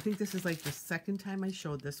think this is like the second time I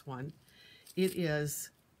showed this one. It is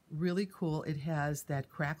really cool. It has that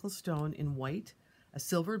crackle stone in white, a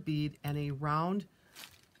silver bead, and a round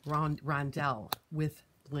rondelle with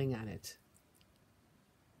bling on it.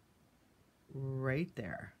 Right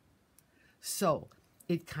there. So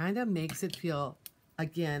it kind of makes it feel,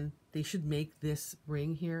 again, they should make this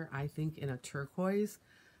ring here, I think, in a turquoise.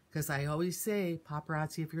 Because I always say,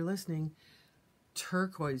 paparazzi, if you're listening,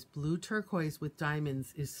 turquoise, blue turquoise with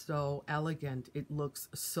diamonds is so elegant. It looks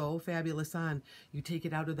so fabulous on. You take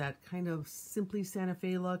it out of that kind of simply Santa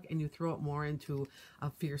Fe look and you throw it more into a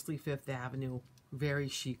fiercely Fifth Avenue, very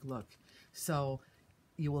chic look. So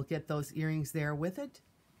you will get those earrings there with it.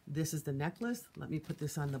 This is the necklace. Let me put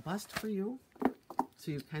this on the bust for you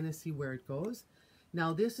so you kind of see where it goes.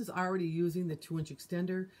 Now this is already using the 2-inch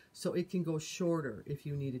extender, so it can go shorter if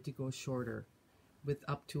you need it to go shorter with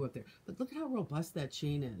up to up there. But look at how robust that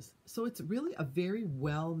chain is. So it's really a very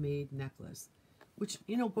well-made necklace, which,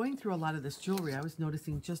 going through a lot of this jewelry, I was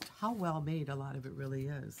noticing just how well-made a lot of it really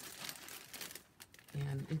is.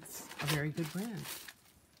 And it's a very good brand.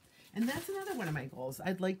 And that's another one of my goals.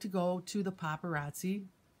 I'd like to go to the Paparazzi,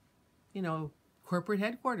 corporate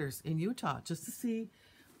headquarters in Utah, just to see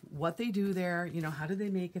what they do there, how do they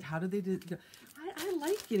make it, how do they do. I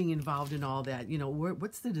like getting involved in all that.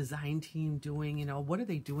 What's the design team doing? What are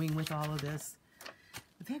they doing with all of this?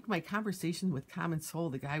 In fact, my conversation with Common Soul,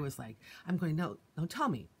 the guy was like, I'm going, no, tell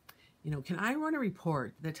me, can I run a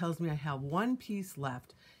report that tells me I have one piece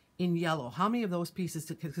left in yellow? How many of those pieces?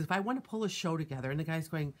 Because if I want to pull a show together, and the guy's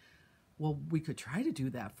going, well, we could try to do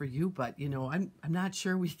that for you, but, I'm not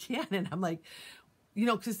sure we can. And I'm like,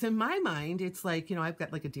 because in my mind, it's like, I've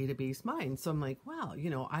got like a database mind. So I'm like, wow,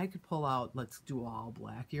 I could pull out, let's do all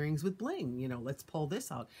black earrings with bling, let's pull this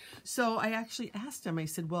out. So I actually asked him, I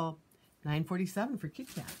said, well, $9.47 for Kit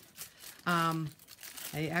Kat.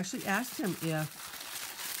 I actually asked him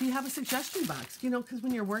do you have a suggestion box? Because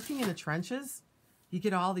when you're working in the trenches, you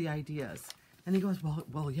get all the ideas. And he goes,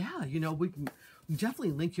 well, yeah, we can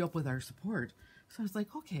definitely link you up with our support. So I was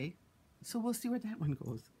like, okay, so we'll see where that one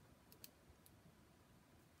goes.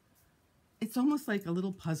 It's almost like a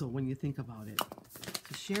little puzzle when you think about it.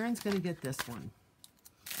 So Sharon's going to get this one.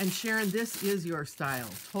 And Sharon, this is your style.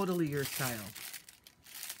 Totally your style.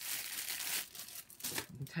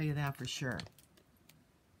 I can tell you that for sure.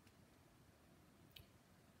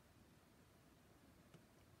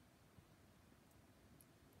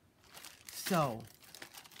 So,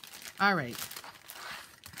 all right.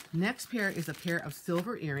 Next pair is a pair of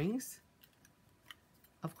silver earrings.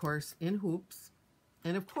 Of course, in hoops.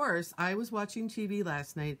 And of course, I was watching TV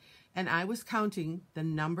last night and I was counting the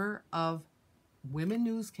number of women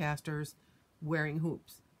newscasters wearing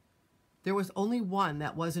hoops. There was only one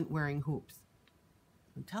that wasn't wearing hoops.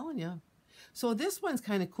 I'm telling you. So this one's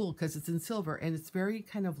kind of cool because it's in silver and it's very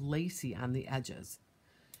kind of lacy on the edges.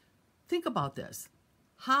 Think about this.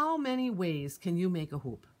 How many ways can you make a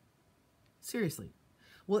hoop? Seriously.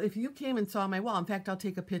 Well, if you came and saw my wall, in fact, I'll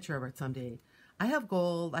take a picture of it someday. I have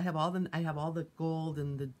gold. I have all the gold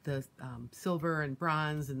and the silver and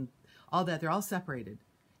bronze and all that. They're all separated,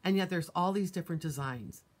 and yet there's all these different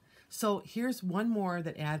designs. So here's one more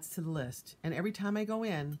that adds to the list. And every time I go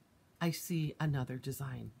in, I see another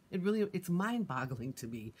design. It's mind-boggling to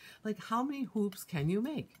me. Like, how many hoops can you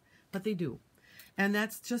make? But they do, and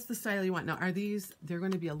that's just the style you want. Now, they're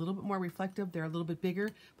going to be a little bit more reflective. They're a little bit bigger.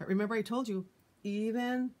 But remember, I told you,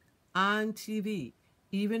 even on TV.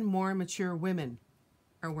 Even more mature women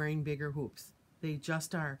are wearing bigger hoops. They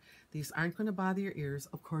just are. These aren't going to bother your ears.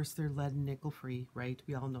 Of course, they're lead and nickel free, right?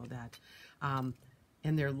 We all know that. And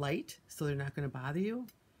they're light, so they're not going to bother you.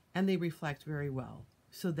 And they reflect very well.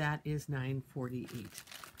 So that is $9.48.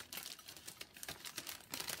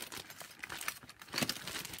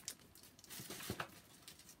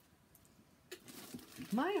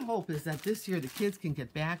 My hope is that this year the kids can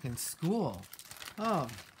get back in school. Oh,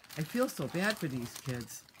 I feel so bad for these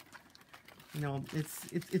kids. You know,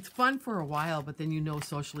 it's fun for a while, but then you know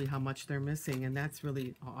socially how much they're missing, and that's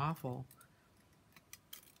really awful.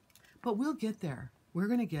 But we'll get there. We're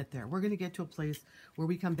going to get there. We're going to get to a place where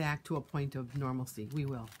we come back to a point of normalcy. We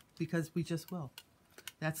will, because we just will.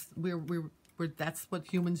 That's that's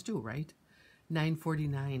what humans do, right?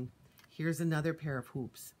 $9.49. Here's another pair of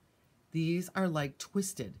hoops. These are like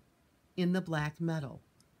twisted in the black metal.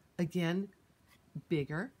 Again,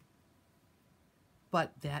 bigger,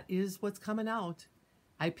 but that is what's coming out.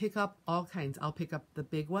 I pick up all kinds. I'll pick up the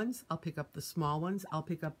big ones. I'll pick up the small ones. I'll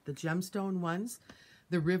pick up the gemstone ones,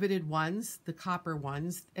 the riveted ones, the copper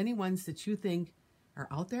ones, any ones that you think are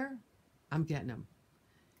out there, I'm getting them.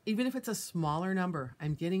 Even if it's a smaller number,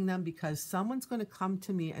 I'm getting them because someone's going to come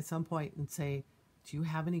to me at some point and say, do you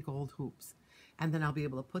have any gold hoops? And then I'll be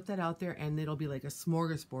able to put that out there, and it'll be like a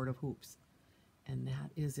smorgasbord of hoops. And that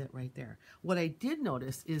is it right there. What I did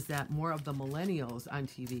notice is that more of the millennials on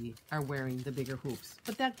TV are wearing the bigger hoops.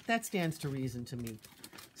 But that stands to reason to me.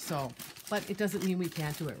 So, but it doesn't mean we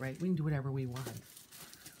can't do it, right? We can do whatever we want.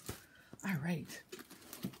 All right.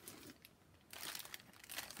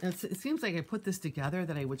 It seems like I put this together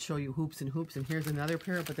that I would show you hoops and hoops, and here's another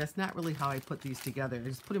pair, but that's not really how I put these together. I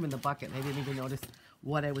just put them in the bucket, and I didn't even notice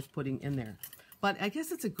what I was putting in there. But I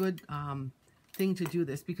guess it's a good thing to do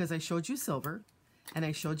this because I showed you silver, and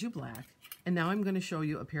I showed you black, and now I'm going to show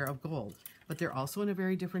you a pair of gold, but they're also in a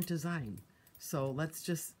very different design. So let's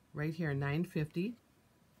just, right here, $9.50.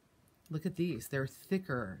 Look at these. They're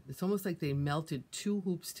thicker. It's almost like they melted two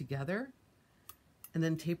hoops together and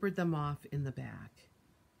then tapered them off in the back.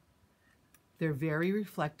 They're very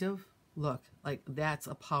reflective. Look, like that's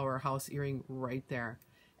a powerhouse earring right there.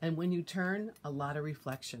 And when you turn, a lot of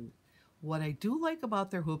reflection. What I do like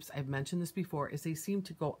about their hoops, I've mentioned this before, is they seem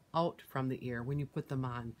to go out from the ear when you put them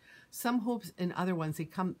on. Some hoops and other ones,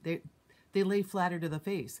 they lay flatter to the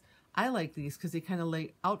face. I like these because they kind of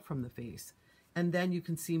lay out from the face. And then you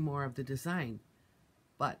can see more of the design.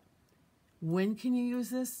 But when can you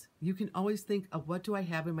use this? You can always think of, what do I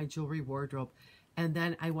have in my jewelry wardrobe? And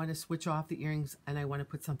then I want to switch off the earrings and I want to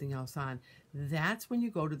put something else on. That's when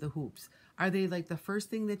you go to the hoops. Are they like the first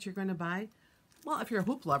thing that you're going to buy? Well, if you're a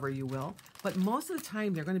hoop lover, you will. But most of the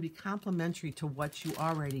time, they're going to be complementary to what you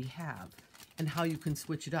already have and how you can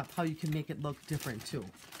switch it up, how you can make it look different too.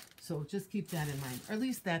 So just keep that in mind, or at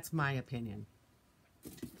least that's my opinion.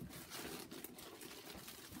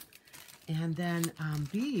 And then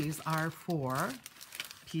these are for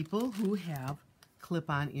people who have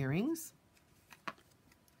clip-on earrings,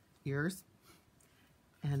 ears,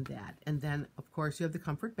 and that. And then, of course, you have the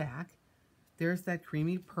comfort back. There's that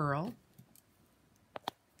creamy pearl.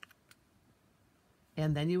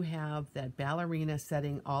 And then you have that ballerina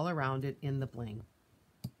setting all around it in the bling.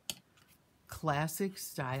 Classic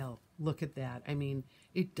style. Look at that. I mean,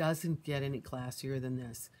 it doesn't get any classier than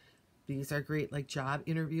this. These are great like job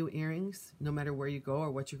interview earrings, no matter where you go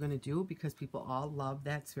or what you're going to do, because people all love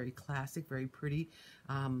that. It's very classic, very pretty,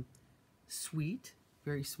 sweet,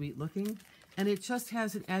 very sweet looking. And it just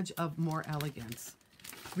has an edge of more elegance,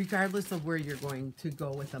 regardless of where you're going to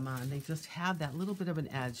go with them on. They just have that little bit of an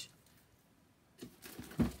edge.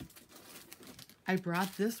 I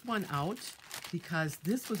brought this one out because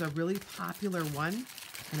this was a really popular one,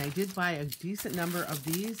 and I did buy a decent number of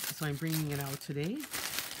these, so I'm bringing it out today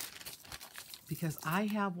because I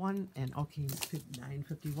have one, and okay,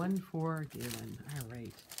 $9.51 for Galen. All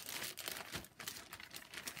right.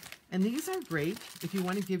 And these are great if you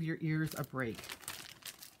want to give your ears a break.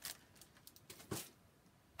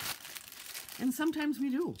 And sometimes we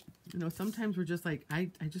do. You know, sometimes we're just like, I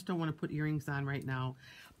just don't want to put earrings on right now,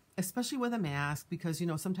 especially with a mask, because, you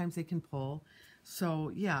know, sometimes they can pull. So,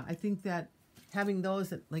 yeah, I think that having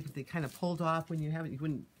those that, like, if they kind of pulled off when you have it, you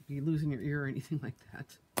wouldn't be losing your ear or anything like that.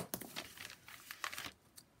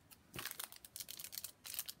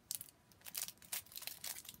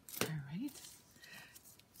 All right.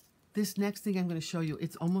 This next thing I'm going to show you,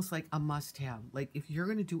 it's almost like a must-have. Like, if you're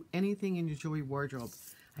going to do anything in your jewelry wardrobe,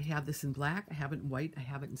 I have this in black, I have it in white, I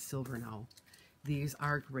have it in silver now. These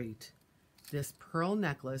are great. This pearl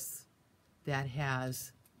necklace that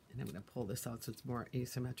has, and I'm going to pull this out so it's more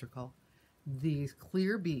asymmetrical, these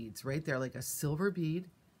clear beads right there, like a silver bead.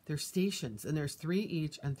 They're stations, and there's 3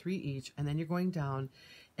 each and 3 each, and then you're going down,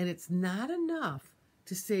 and it's not enough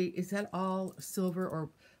to say, is that all silver, or,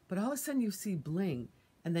 but all of a sudden you see bling,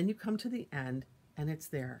 and then you come to the end, and it's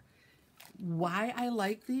there. Why I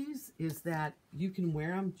like these is that you can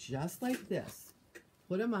wear them just like this.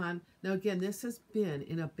 Put them on. Now again, this has been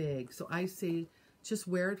in a bag, so I say Just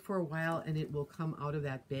wear it for a while and it will come out of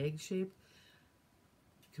that bag shape.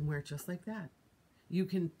 You can wear it just like that. You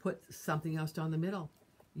can put something else down the middle.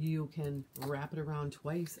 You can wrap it around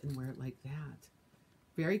twice and wear it like that.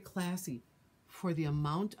 Very classy. For the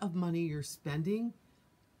amount of money you're spending,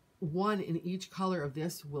 one in each color of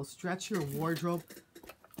this will stretch your wardrobe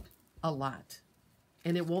a lot.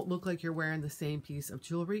 And it won't look like you're wearing the same piece of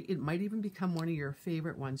jewelry. It might even become one of your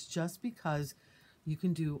favorite ones just because you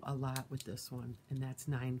can do a lot with this one. And that's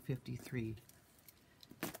 $9.53.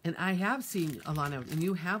 And I have seen, Alana, and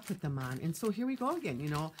you have put them on. And so here we go again. You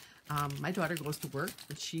know, my daughter goes to work,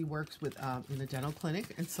 but she works with in a dental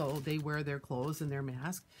clinic. And so they wear their clothes and their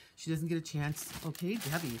mask. She doesn't get a chance, okay,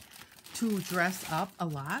 Debbie, to dress up a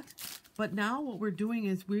lot. But now what we're doing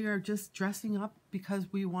is we are just dressing up because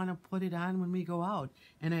we want to put it on when we go out.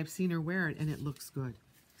 And I've seen her wear it, and it looks good.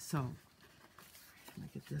 So I'm going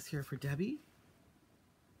to get this here for Debbie.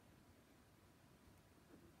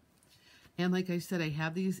 And like I said, I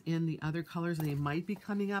have these in the other colors, and they might be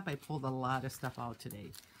coming up. I pulled a lot of stuff out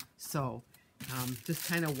today. So just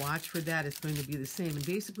kind of watch for that. It's going to be the same. And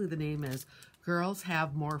basically the name is Girls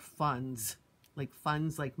Have More Funds. Like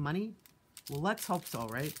funds like money? Well, let's hope so,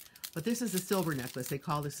 right? But this is a silver necklace. They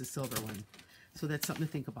call this a silver one. So that's something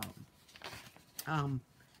to think about.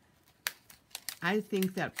 I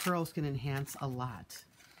think that pearls can enhance a lot.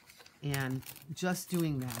 And just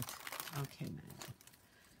doing that, okay, man.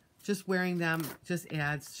 Just wearing them just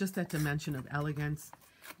adds just that dimension of elegance.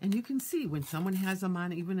 And you can see when someone has them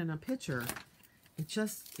on, even in a picture, it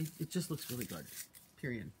just looks really good,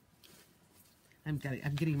 period. I'm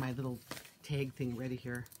getting my little tag thing ready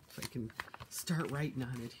here so I can start writing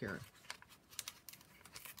on it here.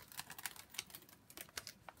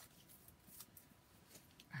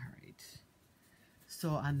 All right. So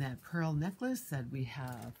on that pearl necklace that we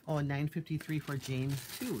have, oh, $9.53 for Jane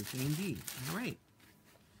too, Jane D. All right.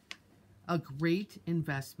 A great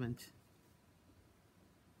investment.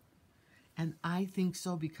 And I think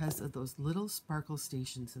so because of those little sparkle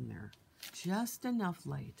stations in there. Just enough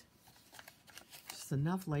light. Just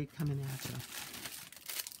enough light coming at you.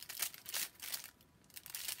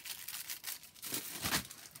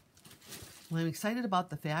 Well, I'm excited about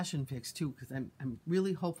the fashion fix too, because I'm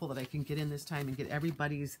really hopeful that I can get in this time and get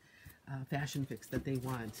everybody's fashion fix that they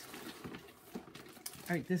want.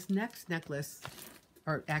 All right, this next necklace,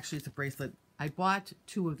 or actually it's a bracelet. I bought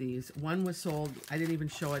 2 of these. One was sold. I didn't even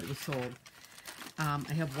show it. It was sold.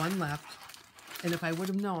 I have one left. And if I would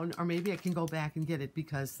have known, or maybe I can go back and get it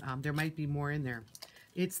because there might be more in there.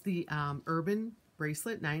 It's the Urban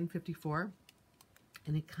bracelet, $9.54.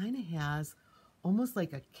 And it kind of has almost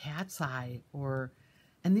like a cat's eye, or,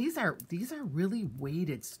 and these are really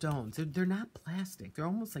weighted stones. They're not plastic. They're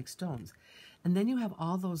almost like stones. And then you have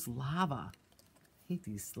all those lava. I hate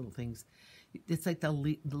these little things. It's like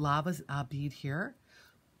the lava bead here.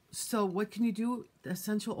 So what can you do?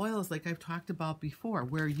 Essential oils, like I've talked about before,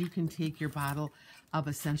 where you can take your bottle of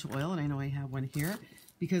essential oil, and I know I have one here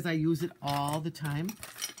because I use it all the time.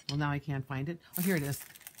 Well, now I can't find it. Oh, here it is.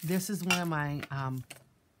 This is one of my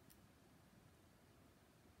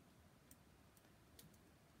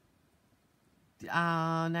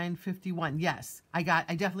 $9.51. Yes, I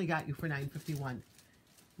definitely got you for $9.51.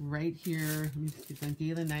 Right here, let me see,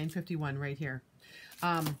 Galen, $9.51 right here.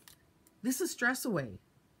 This is Stress Away,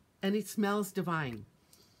 and it smells divine.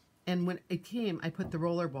 And when it came, I put the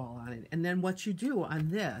roller ball on it. And then what you do on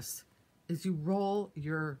this is you roll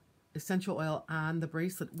your essential oil on the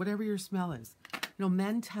bracelet, whatever your smell is. You know,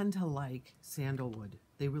 men tend to like sandalwood.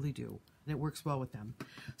 They really do, and it works well with them.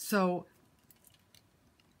 So,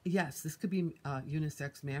 yes, this could be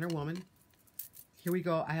unisex, man or woman. Here we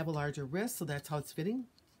go. I have a larger wrist, so that's how it's fitting.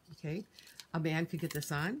 Okay, a man could get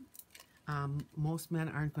this on. Most men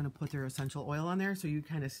aren't going to put their essential oil on there, so you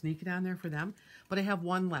kind of sneak it on there for them. But I have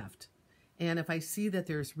one left. And if I see that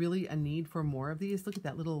there's really a need for more of these, look at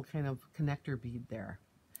that little kind of connector bead there.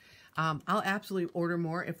 I'll absolutely order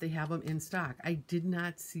more if they have them in stock. I did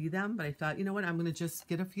not see them, but I thought, you know what, I'm going to just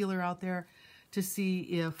get a feeler out there to see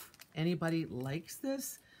if anybody likes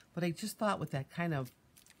this. But I just thought with that kind of,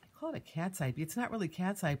 call it a cat's eye. It's not really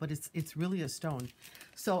cat's eye, but it's really a stone.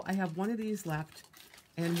 So I have one of these left,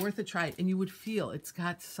 and worth a try. And you would feel it's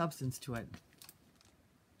got substance to it.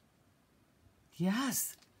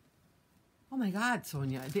 Yes. Oh my God,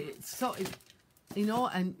 Sonia. So, you know,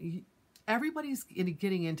 and everybody's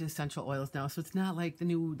getting into essential oils now, so it's not like the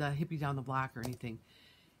hippie down the block or anything.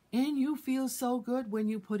 And you feel so good when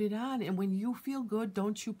you put it on. And when you feel good,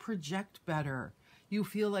 don't you project better? You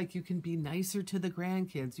feel like you can be nicer to the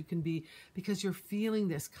grandkids. You can be, because you're feeling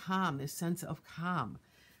this calm, this sense of calm.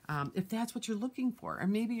 if that's what you're looking for. Or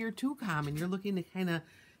maybe you're too calm and you're looking to kind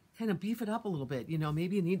of beef it up a little bit. You know,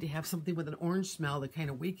 maybe you need to have something with an orange smell to kind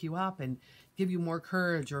of wake you up and give you more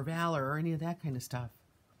courage or valor or any of that kind of stuff.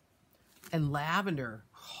 And lavender,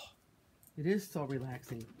 oh, it is so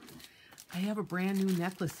relaxing. I have a brand new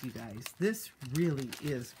necklace, you guys. This really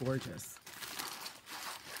is gorgeous.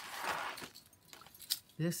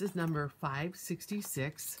 This is number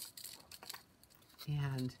 566.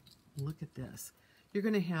 And look at this. You're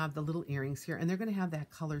going to have the little earrings here, and they're going to have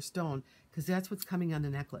that color stone because that's what's coming on the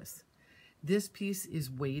necklace. This piece is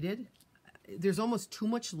weighted. There's almost too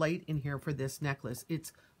much light in here for this necklace.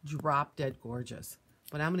 It's drop dead gorgeous,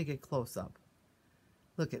 but I'm going to get close up.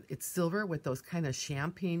 Look, it's silver with those kind of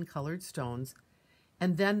champagne colored stones.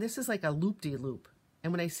 And then this is like a loop-de-loop.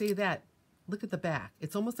 And when I say that, look at the back.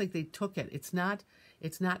 It's almost like they took it. It's not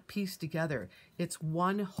pieced together. It's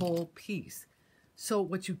one whole piece. So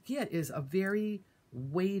what you get is a very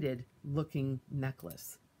weighted looking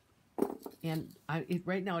necklace. And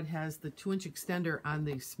right now it has the 2-inch extender on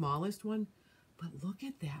the smallest one. But look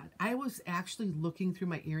at that. I was actually looking through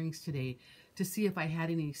my earrings today to see if I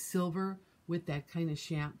had any silver with that kind of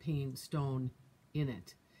champagne stone in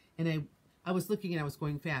it. And I was looking and I was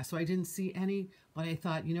going fast, so I didn't see any, but I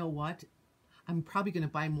thought, you know what? I'm probably going to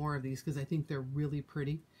buy more of these because I think they're really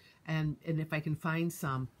pretty. And if I can find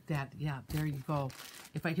some that, yeah, there you go.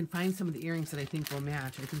 If I can find some of the earrings that I think will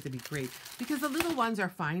match, I think that'd be great. Because the little ones are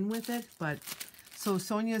fine with it, but, so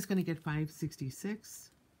Sonia is going to get 566.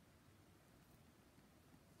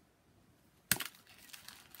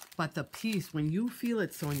 But the piece, when you feel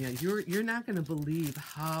it, Sonia, you're not going to believe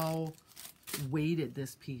how weighted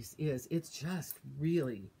this piece is. It's just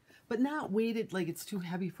really, but not weighted like it's too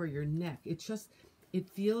heavy for your neck. It's just, it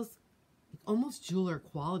feels almost jeweler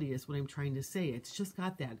quality is what I'm trying to say. It's just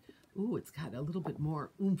got that, ooh, it's got a little bit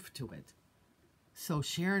more oomph to it. So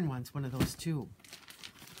Sharon wants one of those too.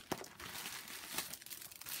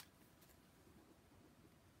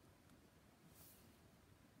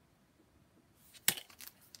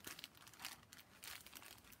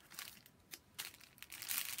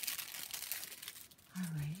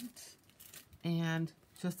 And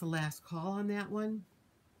just the last call on that one,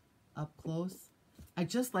 up close. I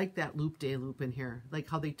just like that loop-de-loop in here, like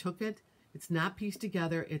how they took it. It's not pieced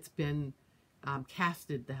together. It's been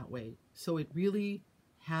casted that way. So it really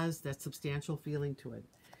has that substantial feeling to it.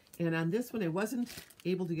 And on this one, I wasn't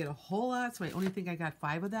able to get a whole lot, so I only think I got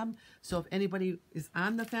 5 of them. So if anybody is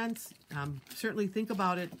on the fence, certainly think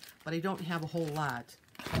about it, but I don't have a whole lot.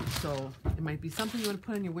 So it might be something you want to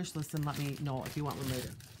put on your wish list and let me know if you want one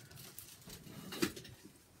later.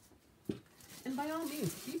 And by all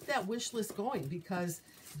means, keep that wish list going, because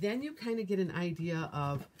then you kind of get an idea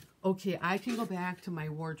of, okay, I can go back to my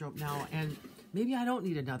wardrobe now and maybe I don't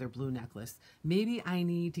need another blue necklace. Maybe I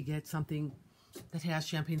need to get something that has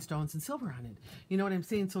champagne stones and silver on it. You know what I'm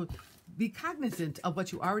saying? So be cognizant of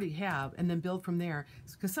what you already have and then build from there.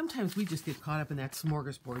 Because sometimes we just get caught up in that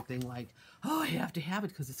smorgasbord thing like, oh, I have to have it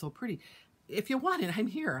because it's so pretty. If you want it, I'm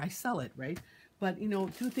here. I sell it, right? But, you know,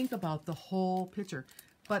 do think about the whole picture.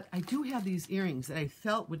 But I do have these earrings that I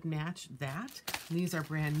felt would match that. And these are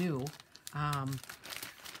brand new.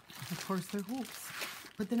 Of course, they're hoops.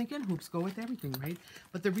 But then again, hoops go with everything, right?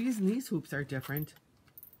 But the reason these hoops are different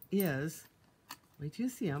is, wait till you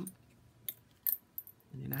see them.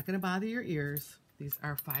 And they're not going to bother your ears. These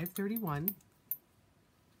are 531.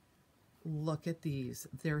 Look at these.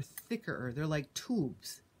 They're thicker. They're like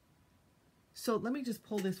tubes. So let me just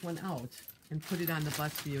pull this one out and put it on the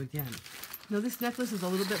bust for you again. Now this necklace is a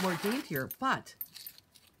little bit more daintier, but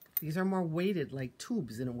these are more weighted like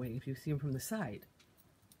tubes in a way if you see them from the side.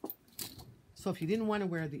 So if you didn't want to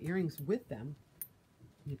wear the earrings with them,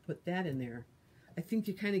 you put that in there. I think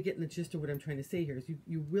you're kind of getting the gist of what I'm trying to say here. Is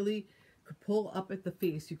you really could pull up at the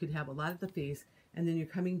face. You could have a lot at the face, and then you're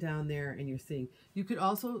coming down there and you're seeing. You could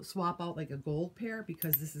also swap out like a gold pair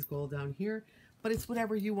because this is gold down here, but it's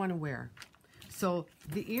whatever you want to wear. So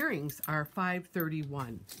the earrings are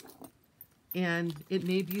 531. And it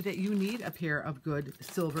may be that you need a pair of good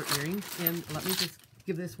silver earrings. And let me just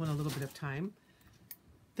give this one a little bit of time.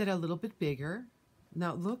 That are a little bit bigger.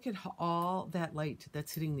 Now look at all that light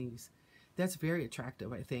that's hitting these. That's very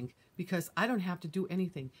attractive, I think, because I don't have to do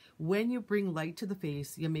anything. When you bring light to the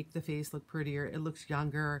face, you make the face look prettier. It looks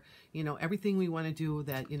younger. You know, everything we want to do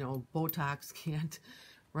that, you know, Botox can't,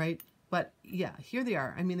 right? But yeah, here they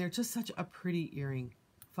are. I mean, they're just such a pretty earring.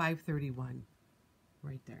 531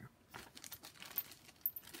 right there.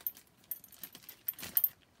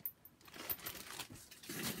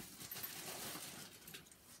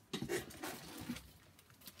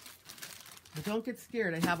 But don't get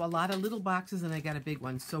scared. I have a lot of little boxes and I got a big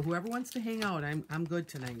one. So whoever wants to hang out, I'm good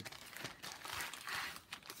tonight.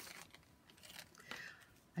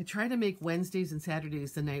 I try to make Wednesdays and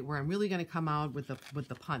Saturdays the night where I'm really going to come out with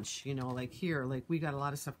the punch, you know, like here, like we got a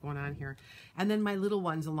lot of stuff going on here. And then my little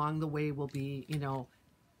ones along the way will be, you know,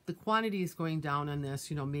 the quantity is going down on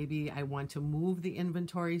this. You know, maybe I want to move the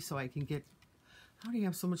inventory so I can get, how do you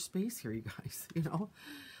have so much space here, you guys, you know?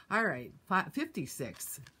 All right,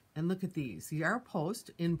 56. And look at these. These are a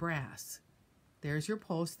post in brass. There's your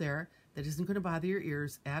post there. That isn't going to bother your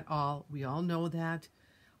ears at all. We all know that.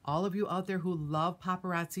 All of you out there who love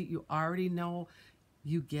paparazzi, you already know,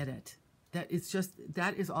 you get it. That is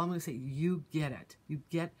all I'm going to say. You get it. You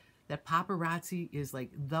get that paparazzi is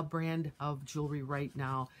like the brand of jewelry right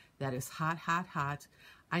now that is hot, hot, hot.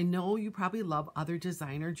 I know you probably love other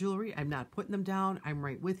designer jewelry. I'm not putting them down. I'm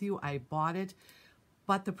right with you. I bought it,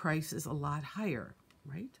 but the price is a lot higher,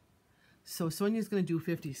 right? So Sonia's going to do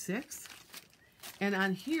 56. And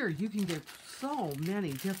on here, you can get so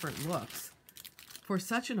many different looks for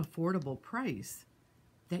such an affordable price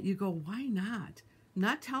that you go, why not? I'm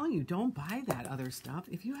not telling you, don't buy that other stuff.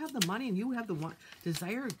 If you have the money and you have the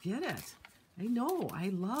desire, get it. I know, I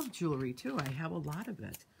love jewelry too. I have a lot of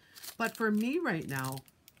it. But for me right now,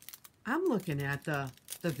 I'm looking at the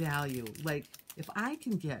value. Like, if I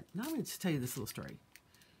can get, now I'm going to just tell you this little story.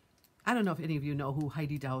 I don't know if any of you know who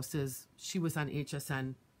Heidi Daus is. She was on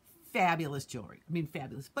HSN. Fabulous jewelry. I mean,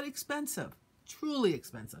 fabulous, but expensive. Truly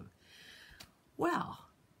expensive. Well,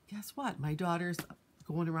 guess what? My daughter's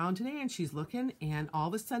going around today and she's looking, and all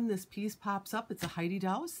of a sudden this piece pops up. It's a Heidi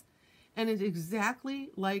Daus, and it's exactly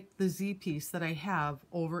like the Z piece that I have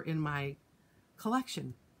over in my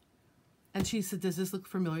collection. And she said, does this look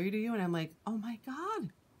familiar to you? And I'm like, oh my God,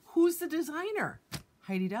 who's the designer?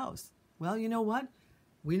 Heidi Daus. Well, you know what?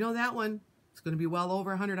 We know that one. It's going to be well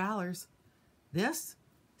over $100. This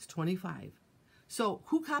is $25. So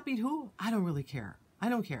who copied who? I don't really care. I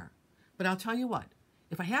don't care. But I'll tell you what,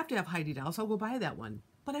 if I have to have Heidi Daus, I'll go buy that one.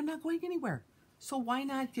 But I'm not going anywhere. So why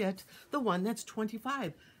not get the one that's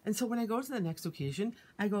 25? And so when I go to the next occasion,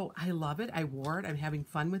 I go, I love it. I wore it. I'm having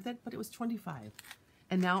fun with it. But it was 25.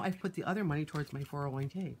 And now I've put the other money towards my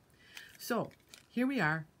 401k. So here we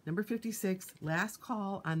are, number 56, last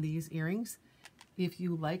call on these earrings. If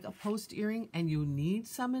you like a post earring and you need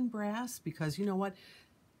some in brass, because you know what?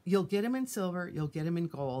 You'll get them in silver, you'll get them in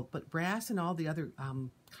gold, but brass and all the other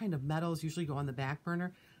kind of metals usually go on the back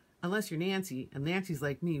burner. Unless you're Nancy, and Nancy's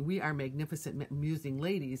like me, we are magnificent, amusing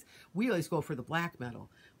ladies. We always go for the black metal.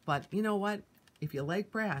 But you know what? If you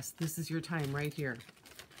like brass, this is your time right here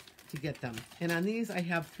to get them. And on these, I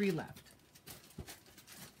have 3 left.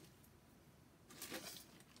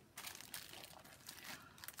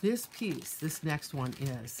 This piece, this next one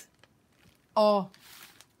is, oh,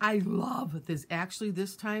 I love this. Actually,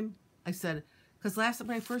 this time I said, because last time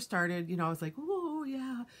when I first started, you know, I was like, oh,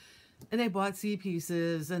 yeah. And I bought C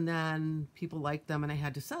pieces, and then people liked them, and I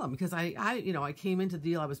had to sell them because I came into the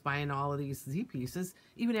deal. I was buying all of these Z pieces,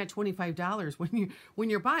 even at $25 when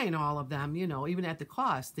you're buying all of them, you know, even at the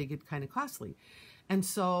cost, they get kind of costly. And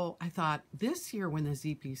so I thought this year when the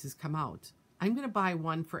Z pieces come out, I'm going to buy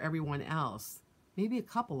one for everyone else, maybe a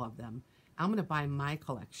couple of them. I'm going to buy my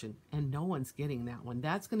collection, and no one's getting that one.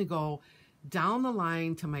 That's going to go down the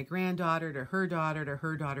line to my granddaughter, to her daughter, to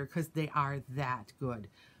her daughter, because they are that good.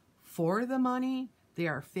 For the money, they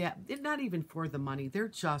are not even for the money. They're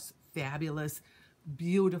just fabulous,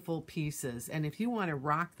 beautiful pieces. And if you want to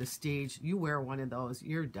rock the stage, you wear one of those,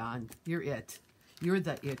 you're done. You're it. You're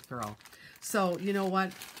the it girl. So, you know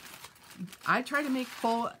what? I try to make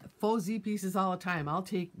faux Z pieces all the time. I'll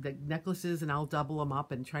take the necklaces and I'll double them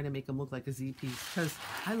up and try to make them look like a Z piece because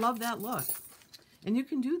I love that look. And you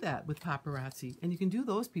can do that with Paparazzi. And you can do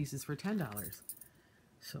those pieces for $10.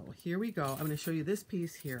 So here we go. I'm going to show you this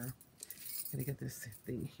piece here. I'm going to get this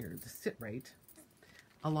thing here to sit right.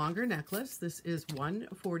 A longer necklace. This is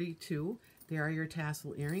 $142. There are your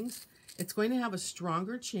tassel earrings. It's going to have a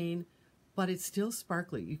stronger chain, but it's still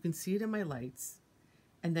sparkly. You can see it in my lights.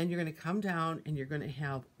 And then you're going to come down and you're going to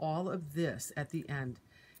have all of this at the end.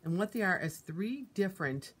 And what they are is 3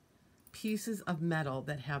 different pieces of metal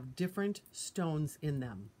that have different stones in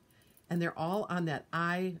them. And they're all on that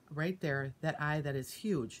eye right there, that eye that is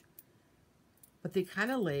huge. But they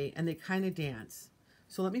kind of lay and they kind of dance.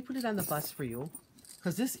 So let me put it on the bust for you,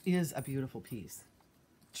 because this is a beautiful piece,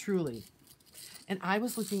 truly. And I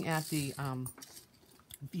was looking at the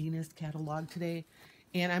Venus catalog today,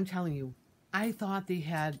 and I'm telling you, I thought they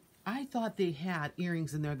had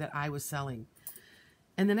earrings in there that I was selling.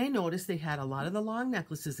 And then I noticed they had a lot of the long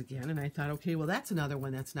necklaces again, and I thought, okay, well, that's another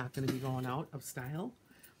one that's not going to be going out of style.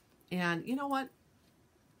 And you know what?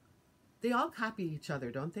 They all copy each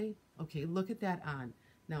other, don't they? Okay, look at that on.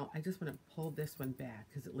 Now, I just want to pull this one back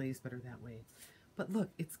because it lays better that way. But look,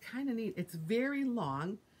 it's kind of neat. It's very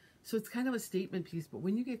long, so it's kind of a statement piece. But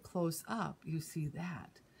when you get close up, you see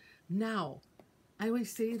that. Now, I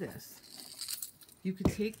always say this. You could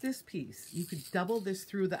take this piece. You could double this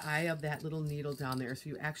through the eye of that little needle down there. So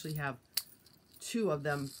you actually have two of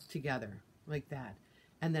them together like that.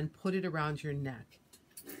 And then put it around your neck.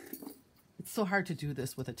 It's so hard to do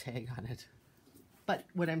this with a tag on it. But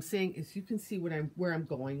what I'm saying is you can see where I'm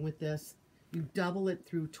going with this. You double it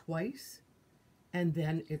through twice, and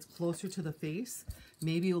then it's closer to the face.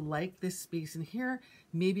 Maybe you like this space in here.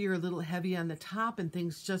 Maybe you're a little heavy on the top and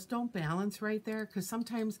things just don't balance right there. Because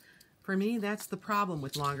sometimes, for me, that's the problem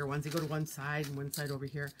with longer ones. They go to one side and one side over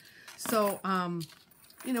here. So,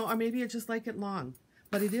 you know, or maybe you just like it long.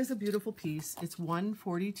 But it is a beautiful piece. It's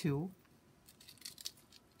 $142.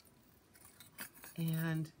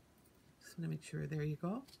 And just want to make sure, there you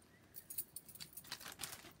go.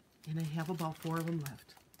 And I have about 4 of them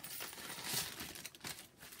left.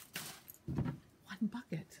 One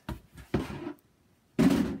bucket.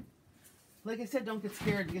 Like I said, don't get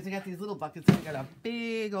scared because I got these little buckets and I got a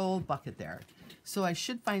big old bucket there. So I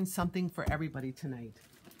should find something for everybody tonight.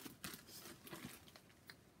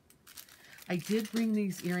 I did bring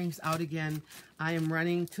these earrings out again. I am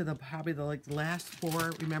running to the probably the last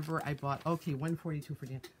 4. Remember, I bought, okay, 142 for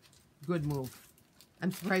Dan. Good move.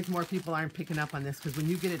 I'm surprised more people aren't picking up on this because when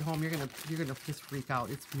you get it home, you're gonna just freak out.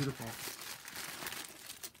 It's beautiful.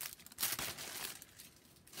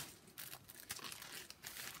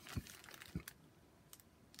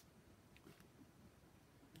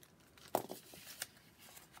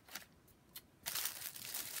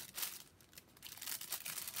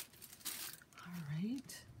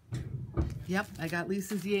 Yep, I got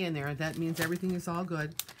Lisa's yay in there. That means everything is all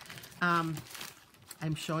good. I'm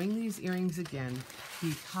showing these earrings again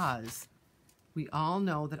because we all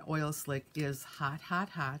know that oil slick is hot, hot,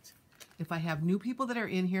 hot. If I have new people that are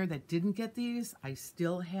in here that didn't get these, I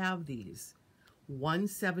still have these.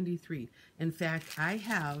 $173. In fact, I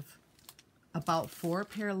have about 4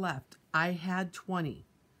 pair left. I had 20.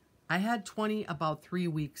 I had 20 about 3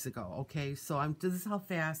 weeks ago, okay? So this is how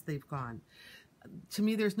fast they've gone. To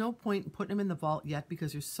me, there's no point in putting them in the vault yet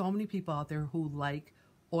because there's so many people out there who like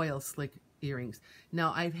oil slick earrings.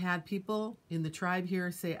 Now, I've had people in the tribe here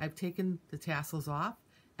say I've taken the tassels off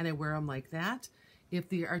and I wear them like that. If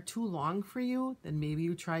they are too long for you, then maybe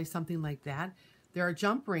you try something like that. There are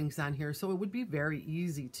jump rings on here, so it would be very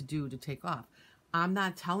easy to do to take off. I'm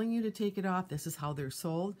not telling you to take it off. This is how they're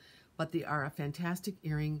sold, but they are a fantastic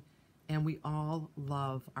earring, and we all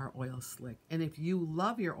love our oil slick. And if you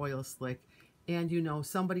love your oil slick, and you know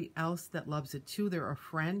somebody else that loves it too, they're a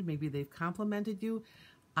friend, maybe they've complimented you,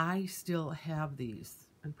 I still have these.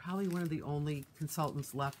 I'm probably one of the only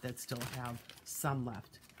consultants left that still have some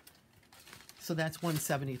left. So that's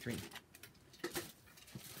 $173.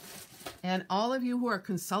 And all of you who are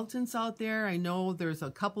consultants out there, I know there's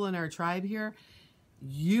a couple in our tribe here,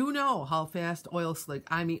 you know how fast oil slick,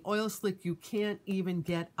 I mean oil slick you can't even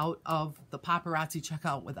get out of the Paparazzi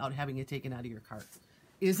checkout without having it taken out of your cart.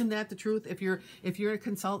 Isn't that the truth? If you're a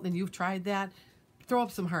consultant and you've tried that, throw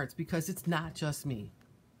up some hearts because it's not just me.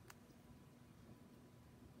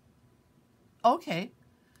 Okay,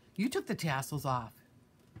 you took the tassels off.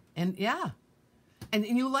 And yeah, and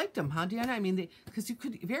you liked them, huh, Deanna? I mean, because you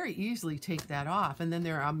could very easily take that off and then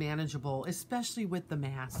they're manageable, especially with the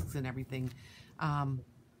masks and everything.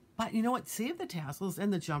 But you know what? Save the tassels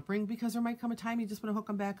and the jump ring because there might come a time you just want to hook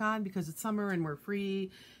them back on because it's summer and we're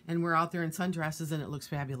free and we're out there in sundresses and it looks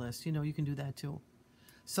fabulous. You know, you can do that too.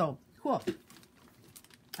 So, cool.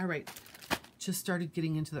 All right. Just started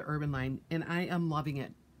getting into the urban line and I am loving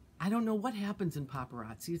it. I don't know what happens in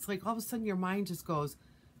Paparazzi. It's like all of a sudden your mind just goes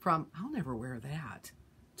from, I'll never wear that,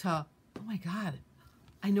 to, oh my God,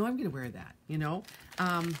 I know I'm going to wear that, you know?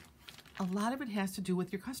 A lot of it has to do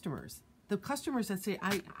with your customers. The customers that say,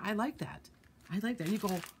 I like that. I like that. And you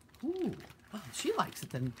go, ooh, well, she likes it,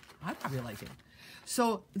 then I probably like it.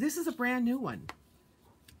 So this is a brand new one.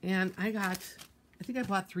 And I think I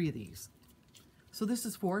bought 3 of these. So this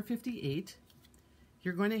is $4.58.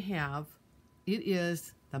 You're going to have, it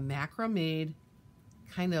is the macrame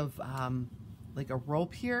kind of like a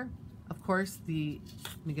rope here. Of course, let me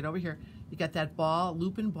get over here. You got that ball,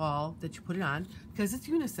 loop and ball that you put it on. Because it's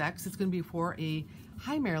unisex, it's going to be for a,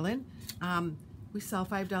 hi Marilyn, we sell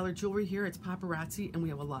 $5 jewelry here. It's Paparazzi, and we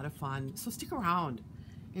have a lot of fun. So stick around.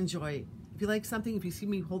 Enjoy. If you like something, if you see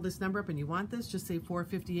me hold this number up and you want this, just say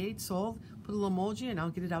 $4.58, sold. Put a little emoji, and I'll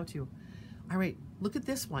get it out to you. All right, look at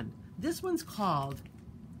this one. This one's called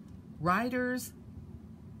Riders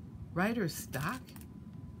stock?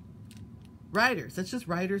 Riders, that's just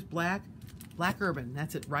Riders black urban,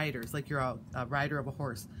 that's it, Riders, like you're a rider of a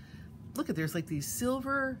horse. Look at, there's like these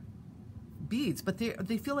silver beads, but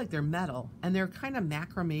they feel like they're metal, and they're kind of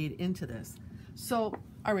macrameed into this. So,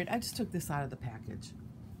 all right, I just took this out of the package.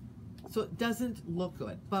 So it doesn't look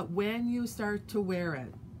good, but when you start to wear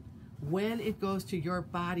it, when it goes to your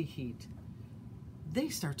body heat, they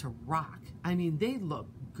start to rock. I mean, they look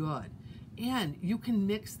good. And you can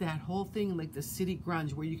mix that whole thing like the city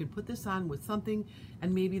grunge, where you can put this on with something,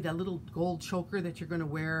 and maybe that little gold choker that you're going to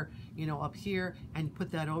wear, you know, up here, and put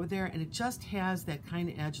that over there, and it just has that kind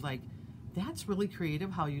of edge. Like, that's really creative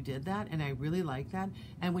how you did that, and I really like that.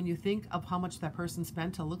 And when you think of how much that person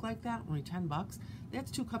spent to look like that, only 10 bucks, that's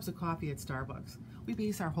 2 cups of coffee at Starbucks. We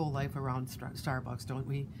base our whole life around Starbucks, don't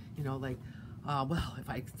we? You know, like, well, if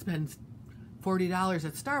I spend $40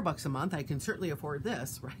 at Starbucks a month, I can certainly afford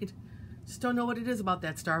this, right? Just don't know what it is about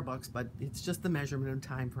that Starbucks, but it's just the measurement of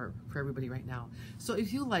time for everybody right now. So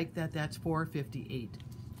if you like that, that's $4.58.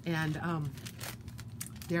 And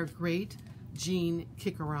they're great jean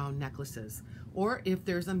kick-around necklaces. Or if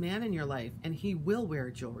there's a man in your life and he will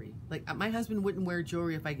wear jewelry. Like, my husband wouldn't wear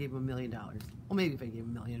jewelry if I gave him $1 million. Well, maybe if I gave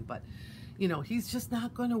him $1 million, but you know, he's just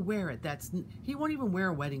not going to wear it. He won't even wear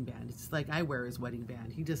a wedding band. It's like I wear his wedding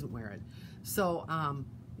band. He doesn't wear it. So,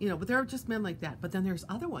 you know, but there are just men like that. But then there's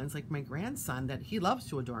other ones, like my grandson, that he loves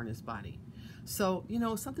to adorn his body. So, you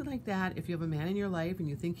know, something like that, if you have a man in your life and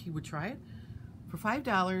you think he would try it, for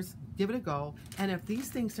 $5, give it a go. And if these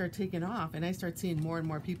things start taking off and I start seeing more and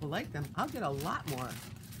more people like them, I'll get a lot more.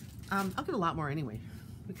 I'll get a lot more anyway.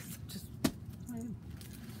 Because just, all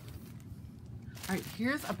right,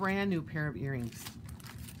 here's a brand new pair of earrings.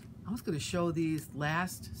 I was going to show these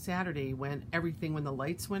last Saturday when the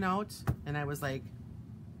lights went out and I was like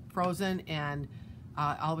frozen, and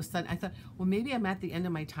all of a sudden I thought, well, maybe I'm at the end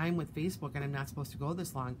of my time with Facebook and I'm not supposed to go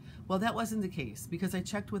this long. Well, that wasn't the case, because I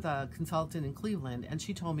checked with a consultant in Cleveland and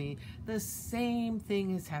she told me the same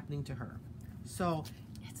thing is happening to her. So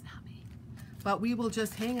it's not me. But we will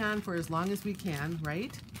just hang on for as long as we can,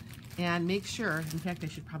 right? And make sure, in fact, I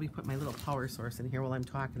should probably put my little power source in here while I'm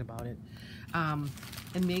talking about it.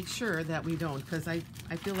 And make sure that we don't, because I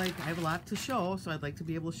feel like I have a lot to show, so I'd like to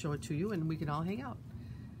be able to show it to you and we can all hang out.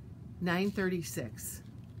 936.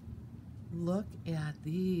 Look at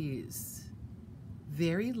these.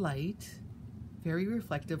 Very light, very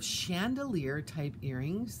reflective chandelier type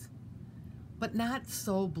earrings, but not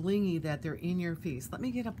so blingy that they're in your face. Let me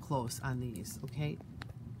get up close on these, okay?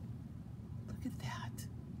 Look at that.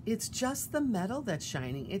 It's just the metal that's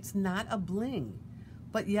shining. It's not a bling,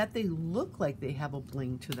 but yet they look like they have a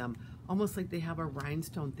bling to them, almost like they have a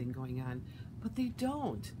rhinestone thing going on, but they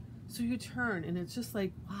don't. So you turn and it's just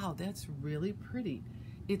like, wow, that's really pretty.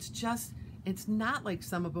 It's not like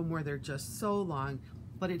some of them where they're just so long,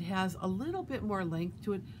 but it has a little bit more length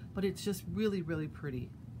to it, but it's just really, really pretty.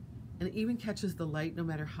 And it even catches the light no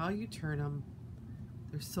matter how you turn them.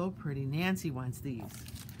 They're so pretty. Nancy wants these.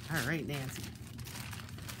 All right, Nancy.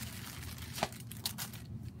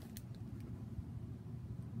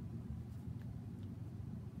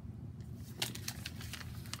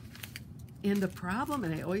 And the problem,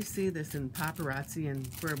 and I always say this in Paparazzi,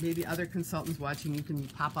 and for maybe other consultants watching, you can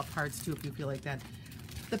pop up hearts too if you feel like that.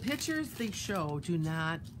 The pictures they show do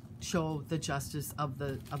not show the justice of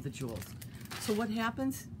the jewels. So what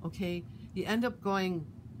happens? Okay, you end up going,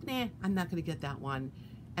 nah, I'm not going to get that one.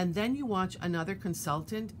 And then you watch another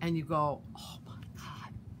consultant and you go, oh my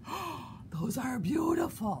God, those are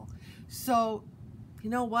beautiful. So, you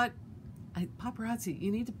know what? Paparazzi,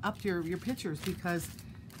 you need to up your pictures, because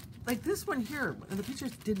like this one here, the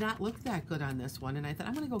pictures did not look that good on this one, and I thought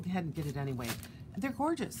I'm going to go ahead and get it anyway. They're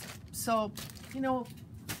gorgeous. So, you know,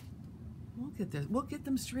 we'll get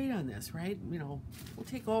them straight on this, right? You know, we'll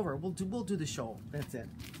take over. We'll do the show. That's it.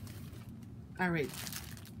 All right.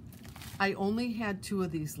 I only had 2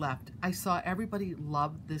 of these left. I saw everybody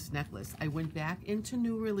loved this necklace. I went back into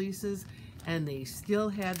new releases, and they still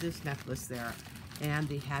had this necklace there, and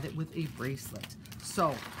they had it with a bracelet.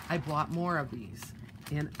 So I bought more of these.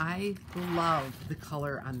 And I love the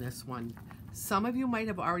color on this one. Some of you might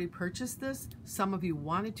have already purchased this. Some of you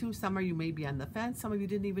wanted to. Some of you may be on the fence. Some of you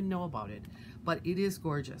didn't even know about it. But it is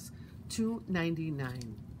gorgeous.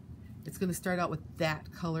 $2.99. It's going to start out with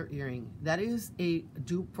that color earring. That is a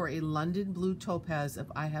dupe for a London blue topaz if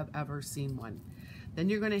I have ever seen one. Then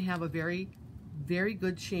you're going to have a very, very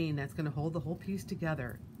good chain that's going to hold the whole piece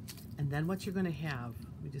together. And then what you're going to have,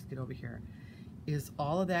 let me just get over here, is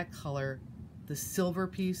all of that color. The silver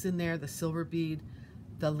piece in there, the silver bead,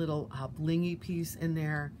 the little blingy piece in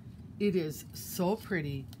there. It is so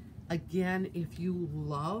pretty. Again, if you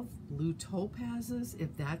love blue topazes,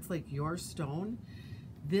 if that's like your stone,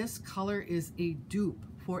 this color is a dupe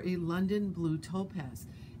for a London blue topaz.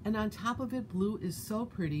 And on top of it, blue is so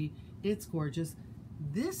pretty, it's gorgeous.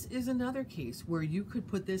 This is another case where you could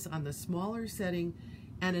put this on the smaller setting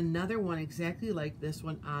and another one exactly like this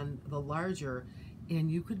one on the larger, and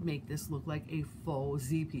you could make this look like a faux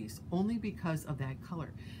Z-piece only because of that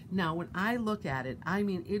color. Now, when I look at it, I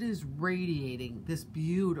mean, it is radiating this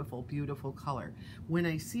beautiful, beautiful color. When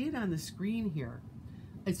I see it on the screen here,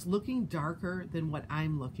 it's looking darker than what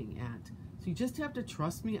I'm looking at. So you just have to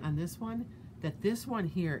trust me on this one, that this one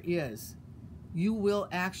here is, you will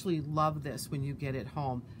actually love this when you get it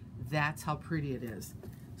home. That's how pretty it is.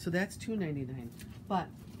 So that's $2.99. But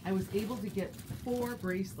I was able to get 4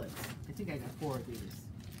 bracelets. I think I got 4 of these,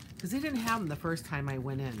 because they didn't have them the first time I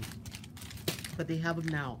went in, but they have them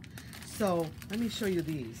now. So let me show you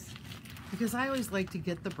these, because I always like to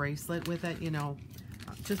get the bracelet with it, you know,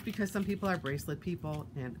 just because some people are bracelet people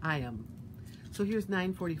and I am. So here's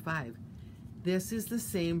 $9.45. This is the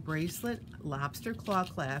same bracelet, lobster claw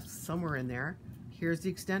clasp somewhere in there. Here's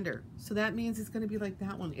the extender. So that means it's going to be like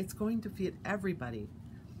that one. It's going to fit everybody.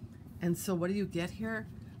 And so what do you get here?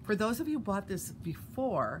 For those of you who bought this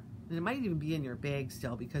before, and it might even be in your bag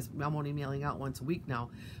still because I'm only mailing out once a week now,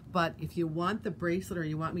 but if you want the bracelet or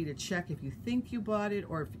you want me to check if you think you bought it,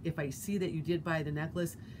 or if I see that you did buy the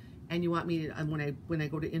necklace and you want me to, when I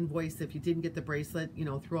go to invoice, if you didn't get the bracelet, you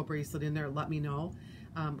know, throw a bracelet in there, let me know,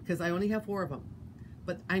 because I only have 4 of them.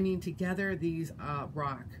 But I mean, together these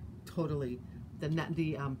rock totally. The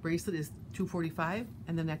bracelet is $2.45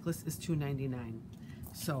 and the necklace is $2.99.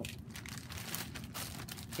 So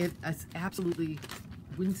it's absolutely,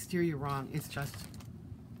 wouldn't steer you wrong. It's just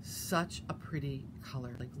such a pretty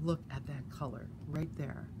color. Like, look at that color right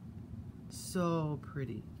there. So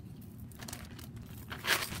pretty.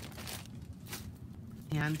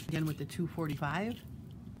 And again with the $2.45,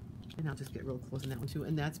 and I'll just get real close on that one too.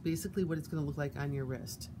 And that's basically what it's going to look like on your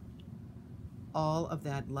wrist. All of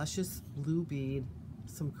that luscious blue bead,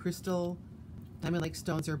 some crystal diamond-like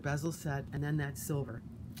stones or bezel set, and then that silver.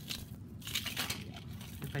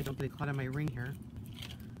 If I don't get it caught on my ring here,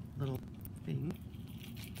 little thing.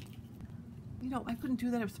 You know, I couldn't do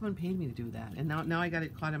that if someone paid me to do that. And now I got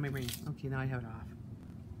it caught on my ring. Okay, now I have it off.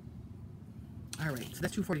 All right, so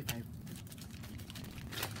that's $2.45.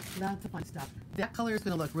 Lots of fun stuff. That color is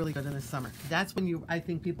going to look really good in the summer. That's when I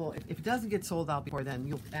think people, if it doesn't get sold out before then,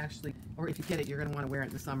 you'll actually, or if you get it, you're going to want to wear it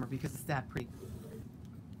in the summer because it's that pretty.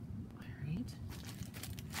 All right.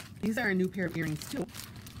 These are a new pair of earrings too.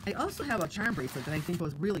 I also have a charm bracelet that I think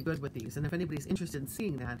goes really good with these, and if anybody's interested in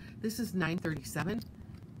seeing that, this is $9.37.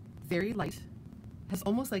 Very light. Has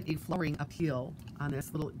almost like a flowering appeal on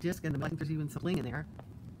this little disc, and I think there's even some bling in there.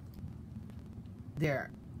 There.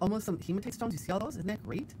 Almost some hematite stones. You see all those? Isn't that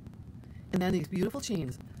great? And then these beautiful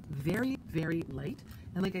chains. Very, very light.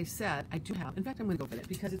 And like I said, I do have, in fact, I'm going to go with it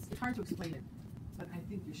because it's hard to explain it, but I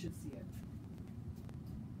think you should see it.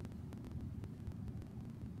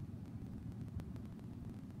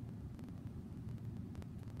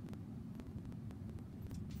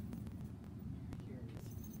 Here it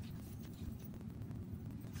is.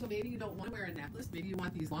 So maybe you don't want to wear a necklace. Maybe you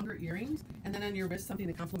want these longer earrings, and then on your wrist, something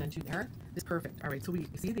to complement you there. It's perfect. All right, so we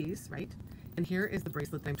see these, right? And here is the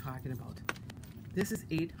bracelet that I'm talking about. This is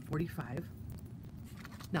 $8.45.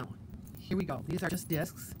 Now, here we go. These are just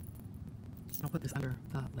discs. I'll put this under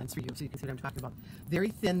the lens for you so you can see what I'm talking about. Very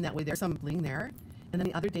thin, that way there's some bling there. And then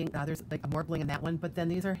the other thing, there's like more bling in that one, but then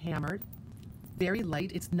these are hammered. Very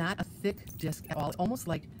light. It's not a thick disc at all. It's almost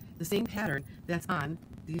like the same pattern that's on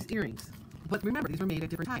these earrings. But remember, these were made at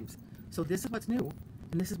different times. So this is what's new,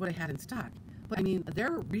 and this is what I had in stock. But I mean,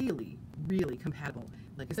 they're really, really compatible.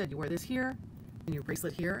 Like I said, you wear this here, and your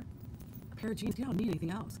bracelet here. A pair of jeans, you don't need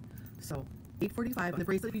anything else. So $8.45 on the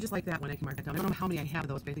bracelet. If you just like that one, I can mark that down. I don't know how many I have of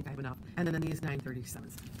those, but I think I have enough. And then these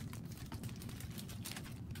 $9.37.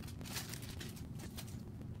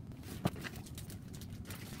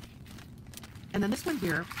 And then this one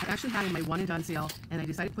here, I actually had in my one and done sale, and I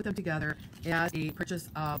decided to put them together as a purchase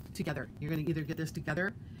of together. You're going to either get this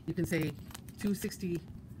together. You can say $262.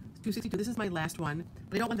 This is my last one,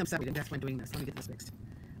 but I don't want them separated. That's why I'm doing this. Let me get this fixed.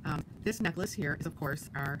 This necklace here is, of course,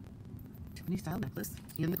 our Tiffany style necklace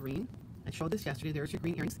in the green. I showed this yesterday. There's your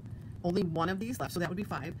green earrings. Only one of these left, so that would be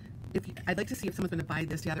 5. I'd like to see if someone's going to buy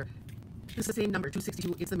this together. It's the same number,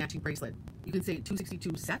 262. It's the matching bracelet. You can say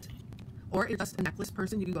 262 set. Or if you're just a necklace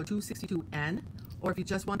person, you can go 262N. Or if you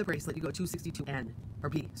just want the bracelet, you go 262N. Or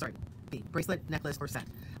B, sorry, B. Bracelet, necklace, or set.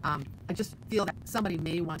 I just feel that somebody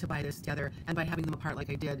may want to buy this together, and by having them apart like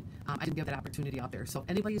I did, I didn't give that opportunity out there. So if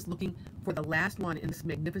anybody's looking for the last one in this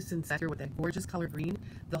magnificent set here with that gorgeous color green,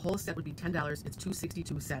 the whole set would be $10. It's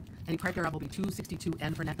 $262 set. Any part thereof will be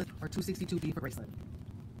 $262N for necklace or $262B for bracelet.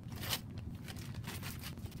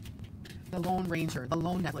 The Lone Ranger, the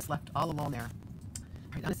lone necklace left all alone there.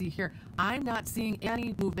 All right, let's see here. I'm not seeing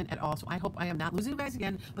any movement at all, so I hope I am not losing you guys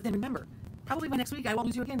again. But then remember, probably by next week I won't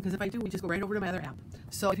lose you again, because if I do, we just go right over to my other app.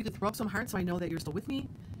 So if you could throw up some hearts so I know that you're still with me.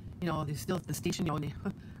 You know, there's still the station, you know, the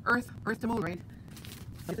Earth to moon, right?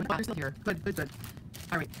 You're still here. Good, good, good.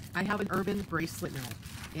 All right, I have an urban bracelet now,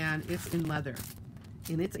 and it's in leather.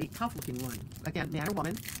 And it's a tough-looking one. Again, man or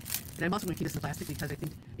woman. And I'm also going to keep this in plastic because I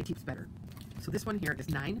think it keeps better. So this one here is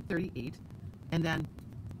 $9.38, and then,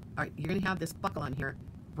 all right, you're going to have this buckle on here,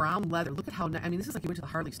 brown leather. Look at how, I mean, this is like you went to the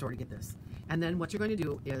Harley store to get this. And then what you're going to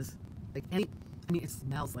do is, like I mean, it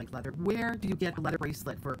smells like leather. Where do you get a leather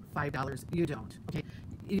bracelet for $5? You don't, okay?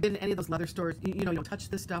 You've been in any of those leather stores, you know, you don't touch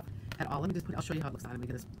this stuff at all. Let me just put, I'll show you how it looks on. Let me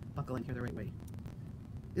get this buckle in here the right way.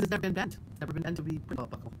 It has never been bent. It's never been bent to be put a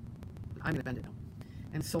buckle. I'm going to bend it now.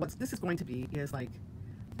 And so what this is going to be is like,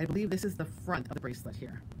 I believe this is the front of the bracelet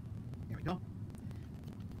here. There we go.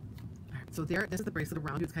 So there, this is the bracelet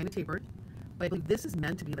around you. It's kind of tapered, but I believe this is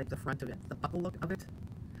meant to be like the front of it, the buckle look of it.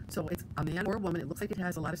 So it's a man or a woman. It looks like it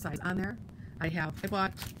has a lot of size on there. I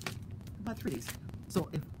bought 3 of these. So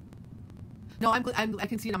if, no, I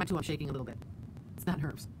can see it on my tool. I'm shaking a little bit. It's not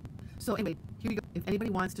nerves. So anyway, here you go. If anybody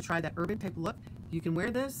wants to try that urban type look, you can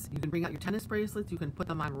wear this. You can bring out your tennis bracelets. You can put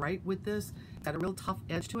them on right with this. It's got a real tough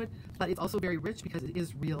edge to it, but it's also very rich because it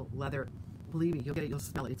is real leather. Believe me, you'll get it. You'll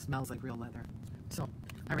smell it. It smells like real leather. So,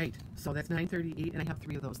 all right. So that's $9.38, and I have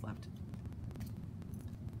 3 of those left.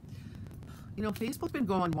 You know, Facebook's been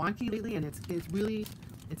going wonky lately, and it's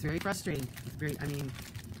very frustrating. It's very, I mean,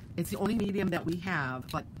 it's the only medium that we have,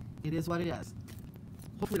 but it is what it is.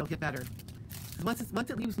 Hopefully it'll get better. Once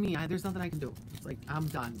it leaves me, there's nothing I can do. It's like, I'm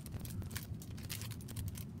done.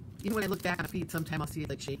 Even when I look back on a feed, sometime I'll see it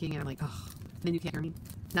like shaking, and I'm like, oh, and then you can't hear me.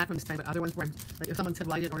 Not from this time, but other ones where I'm, like, if someone said,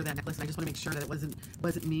 well, I didn't order that necklace, and I just want to make sure that it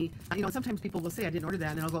wasn't me. You know, sometimes people will say, I didn't order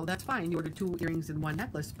that, and I'll go, that's fine. You ordered 2 earrings and 1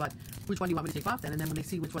 necklace, but which one do you want me to take off then? And then when they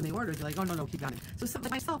see which one they ordered, they're like, oh, no, keep on it. So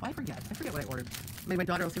something like myself, I forget what I ordered. Maybe my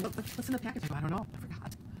daughter will say, well, what's in the package? I go, I don't know. I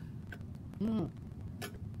forgot.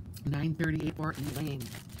 $9.38 for Elaine.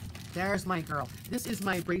 There's my girl. This is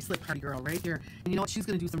my bracelet party girl right here. And you know what? She's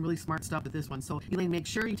going to do some really smart stuff with this one. So, Elaine, make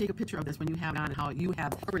sure you take a picture of this when you have it on and how you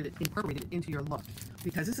have incorporated it into your look.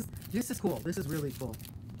 Because this is cool. This is really cool.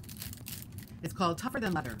 It's called Tougher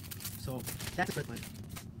Than Leather. So, that's a good one.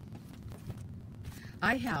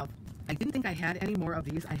 I didn't think I had any more of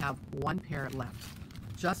these. I have 1 pair left.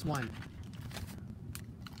 Just 1.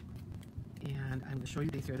 And I'm going to show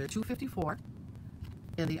you these here. They're $254.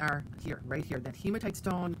 And they are here, right here, that hematite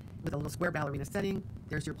stone with a little square ballerina setting.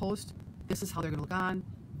 There's your post. This is how they're going to look on.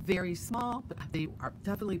 Very small, but they are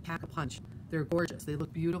definitely pack a punch. They're gorgeous. They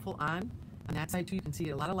look beautiful on that side too. You can see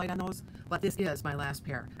a lot of light on those. But this is my last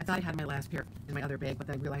pair. I thought I had my last pair in my other bag, but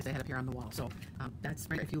then I realized I had a pair on the wall. So that's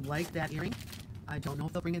right. If you like that earring, I don't know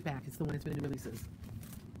if they'll bring it back. It's the one that's been in releases.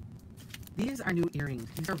 These are new earrings.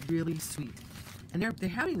 These are really sweet, and they're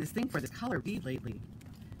having this thing for this color bead lately.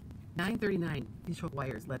 $9.39. These hook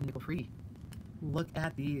wires, lead nickel free. Look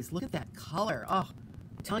at these. Look at that color. Oh,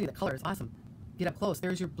 I'm telling you, the color is awesome. Get up close.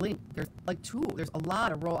 There's your blink. There's like 2. There's a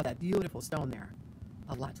lot of roll of that beautiful stone there.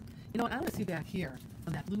 A lot. You know what? I want to see back here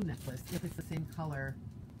on that blue necklace if it's the same color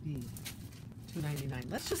bead. $2.99.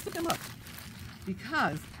 Let's just take a look,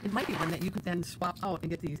 because it might be one that you could then swap out and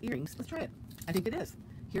get these earrings. Let's try it. I think it is.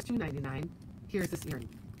 Here's $2.99. Here's this earring.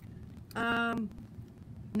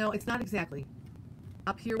 No, it's not exactly.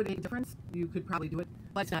 Up here would make a difference. You could probably do it,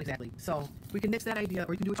 but it's not exactly. So we can mix that idea,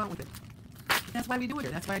 or you can do what you want with it. That's why we do it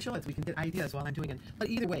here. That's why I show it. So we can get ideas while I'm doing it. But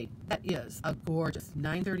either way, that is a gorgeous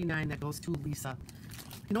 $9.39 that goes to Lisa.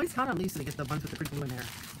 You can always count on Lisa to get the ones with the pretty blue in there.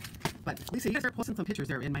 But Lisa, you guys start posting some pictures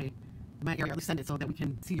there in my area. At least send it so that we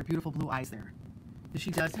can see your beautiful blue eyes there. She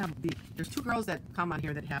does have there's 2 girls that come on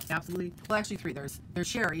here that have absolutely, well, actually 3. There's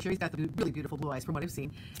Sherry. Sherry's got the really beautiful blue eyes from what I've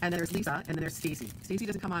seen. And then there's Lisa, and then there's Stacy. Stacy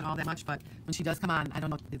doesn't come on all that much, but when she does come on, I don't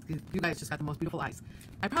know, you guys just got the most beautiful eyes.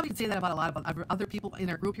 I probably could say that about a lot of other people in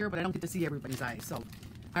our group here, but I don't get to see everybody's eyes. So, all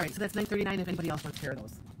right, so that's $9.39 if anybody else wants a pair of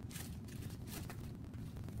those.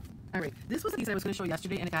 All right, this was a piece I was going to show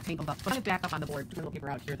yesterday, and it got tangled up. But I'm going to back up on the board. Put my little paper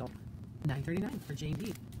out here, though. $9.39 for Jane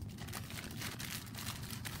D.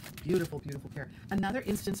 Beautiful, beautiful pair. Another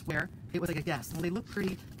instance where it was like a guess. Well, they look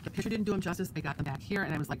pretty. The picture didn't do them justice. I got them back here,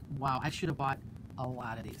 and I was like, wow, I should have bought a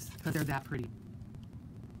lot of these because they're that pretty.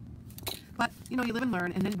 But, you know, you live and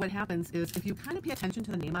learn, and then what happens is if you kind of pay attention to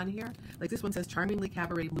the name on here, like this one says Charmingly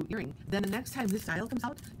Cabaret Blue Earring, then the next time this style comes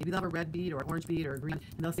out, maybe they'll have a red bead or orange bead or green,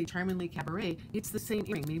 and they'll say Charmingly Cabaret, it's the same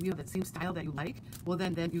earring. Maybe you have that same style that you like, well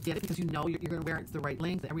then you get it because you know you're going to wear it, it's the right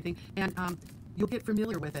length, everything, and you'll get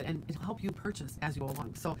familiar with it, and it'll help you purchase as you go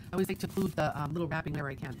along. So I always like to include the little wrapping where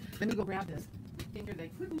I can. Let me go grab this finger that I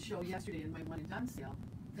couldn't show yesterday in my one and done sale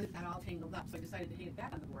because it got all tangled up, so I decided to hang it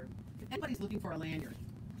back on the board. If anybody's looking for a lanyard,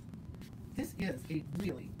 this is a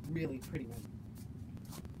really, really pretty one.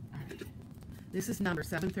 All right. This is number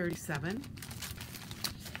 737.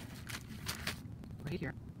 Right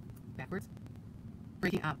here. Backwards.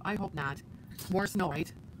 Breaking up. I hope not. More snow,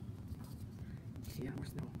 right? Yeah, more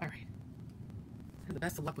snow. All right. Have the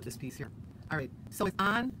best of luck with this piece here. All right. So it's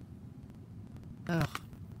on. Ugh.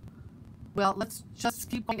 Well, let's just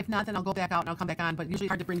keep going. If not, then I'll go back out and I'll come back on. But usually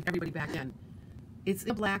hard to bring everybody back in. It's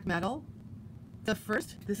a black metal.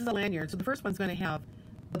 This is a lanyard, so the first one's going to have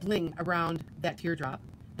the bling around that teardrop.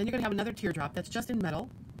 Then you're going to have another teardrop that's just in metal.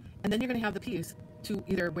 And then you're going to have the piece to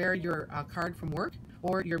either wear your card from work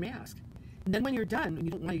or your mask. And then when you're done, and you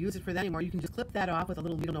don't want to use it for that anymore, you can just clip that off with a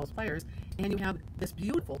little needle nose pliers, and you have this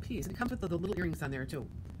beautiful piece. And it comes with the little earrings on there too.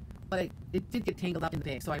 But it did get tangled up in the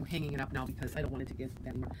bag, so I'm hanging it up now because I don't want it to get that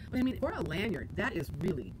anymore. But I mean, for a lanyard, that is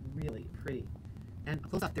really, really pretty. And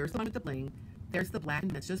close up, there's the one with the bling. There's the black,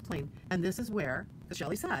 and that's just plain. And this is where, as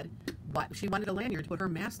Shelly said, but she wanted a lanyard to put her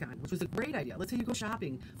mask on, which was a great idea. Let's say you go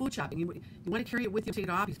shopping, food shopping. You want to carry it with you, take it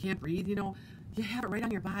off, you can't breathe, you know. You have it right on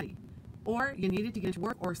your body. Or you need it to get to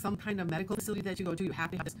work or some kind of medical facility that you go to. You have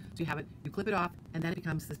to have this, so you have it. You clip it off, and then it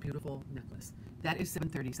becomes this beautiful necklace. That is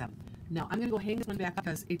 737. Now, I'm going to go hang this one back up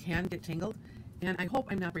because it can get tangled, and I hope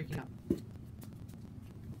I'm not breaking up.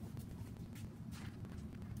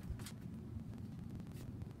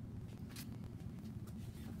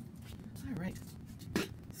 All right.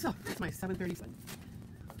 So, that's my 737.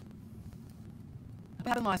 I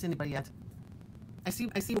haven't lost anybody yet. I see,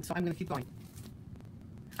 so I'm going to keep going.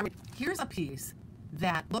 All right, here's a piece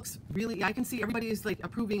that looks really, I can see everybody is like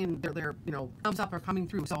approving and their you know, thumbs up are coming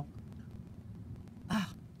through. So,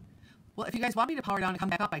 well, if you guys want me to power down and come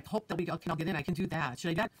back up, I hope that we can all get in. I can do that.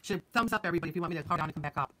 Should I thumbs up everybody if you want me to power down and come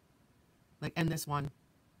back up? Like end this one.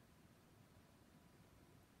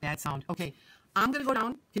 Bad sound. Okay, I'm going to go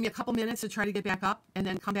down. Give me a couple minutes to try to get back up and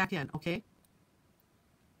then come back in, okay?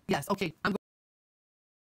 Yes, okay. I'm